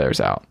Spider-Man trailer is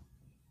out?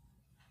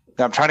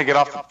 I'm trying to get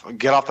off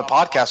the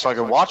podcast so I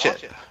can watch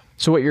it.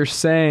 So what you're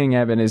saying,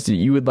 Evan, is that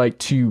you would like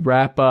to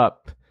wrap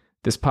up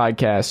this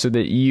podcast so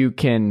that you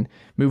can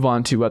move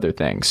on to other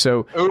things.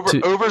 So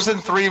Uber's in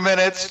 3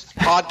 minutes.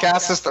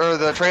 Podcast or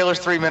the trailer's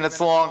 3 minutes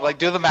long. Like,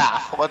 do the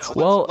math. Let's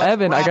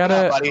Evan, I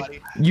gotta.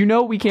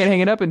 We can't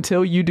hang it up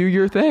until you do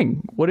your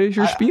thing. What is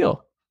your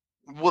spiel?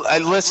 Well,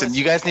 listen,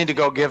 you guys need to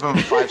go give him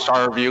a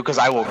 5-star review because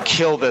I will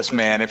kill this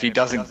man if he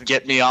doesn't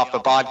get me off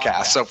the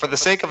podcast. So for the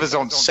sake of his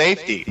own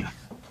safety, I'm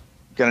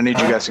gonna need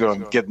you guys to go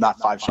and give that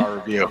 5-star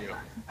review.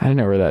 I didn't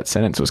know where that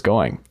sentence was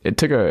going. It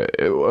took a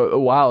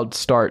wild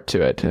start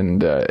to it,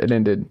 and it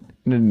ended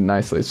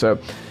nicely. So,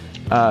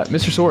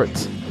 Mr.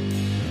 Sowards,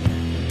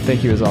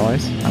 thank you as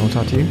always. I will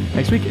talk to you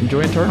next week.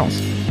 Enjoy Internals.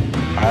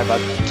 All right,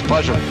 bud. It's a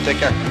pleasure. Take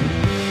care.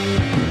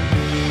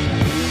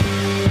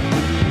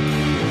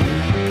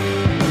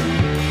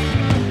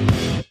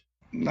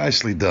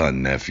 Nicely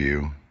done,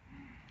 nephew.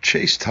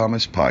 Chase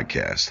Thomas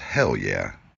Podcast. Hell yeah.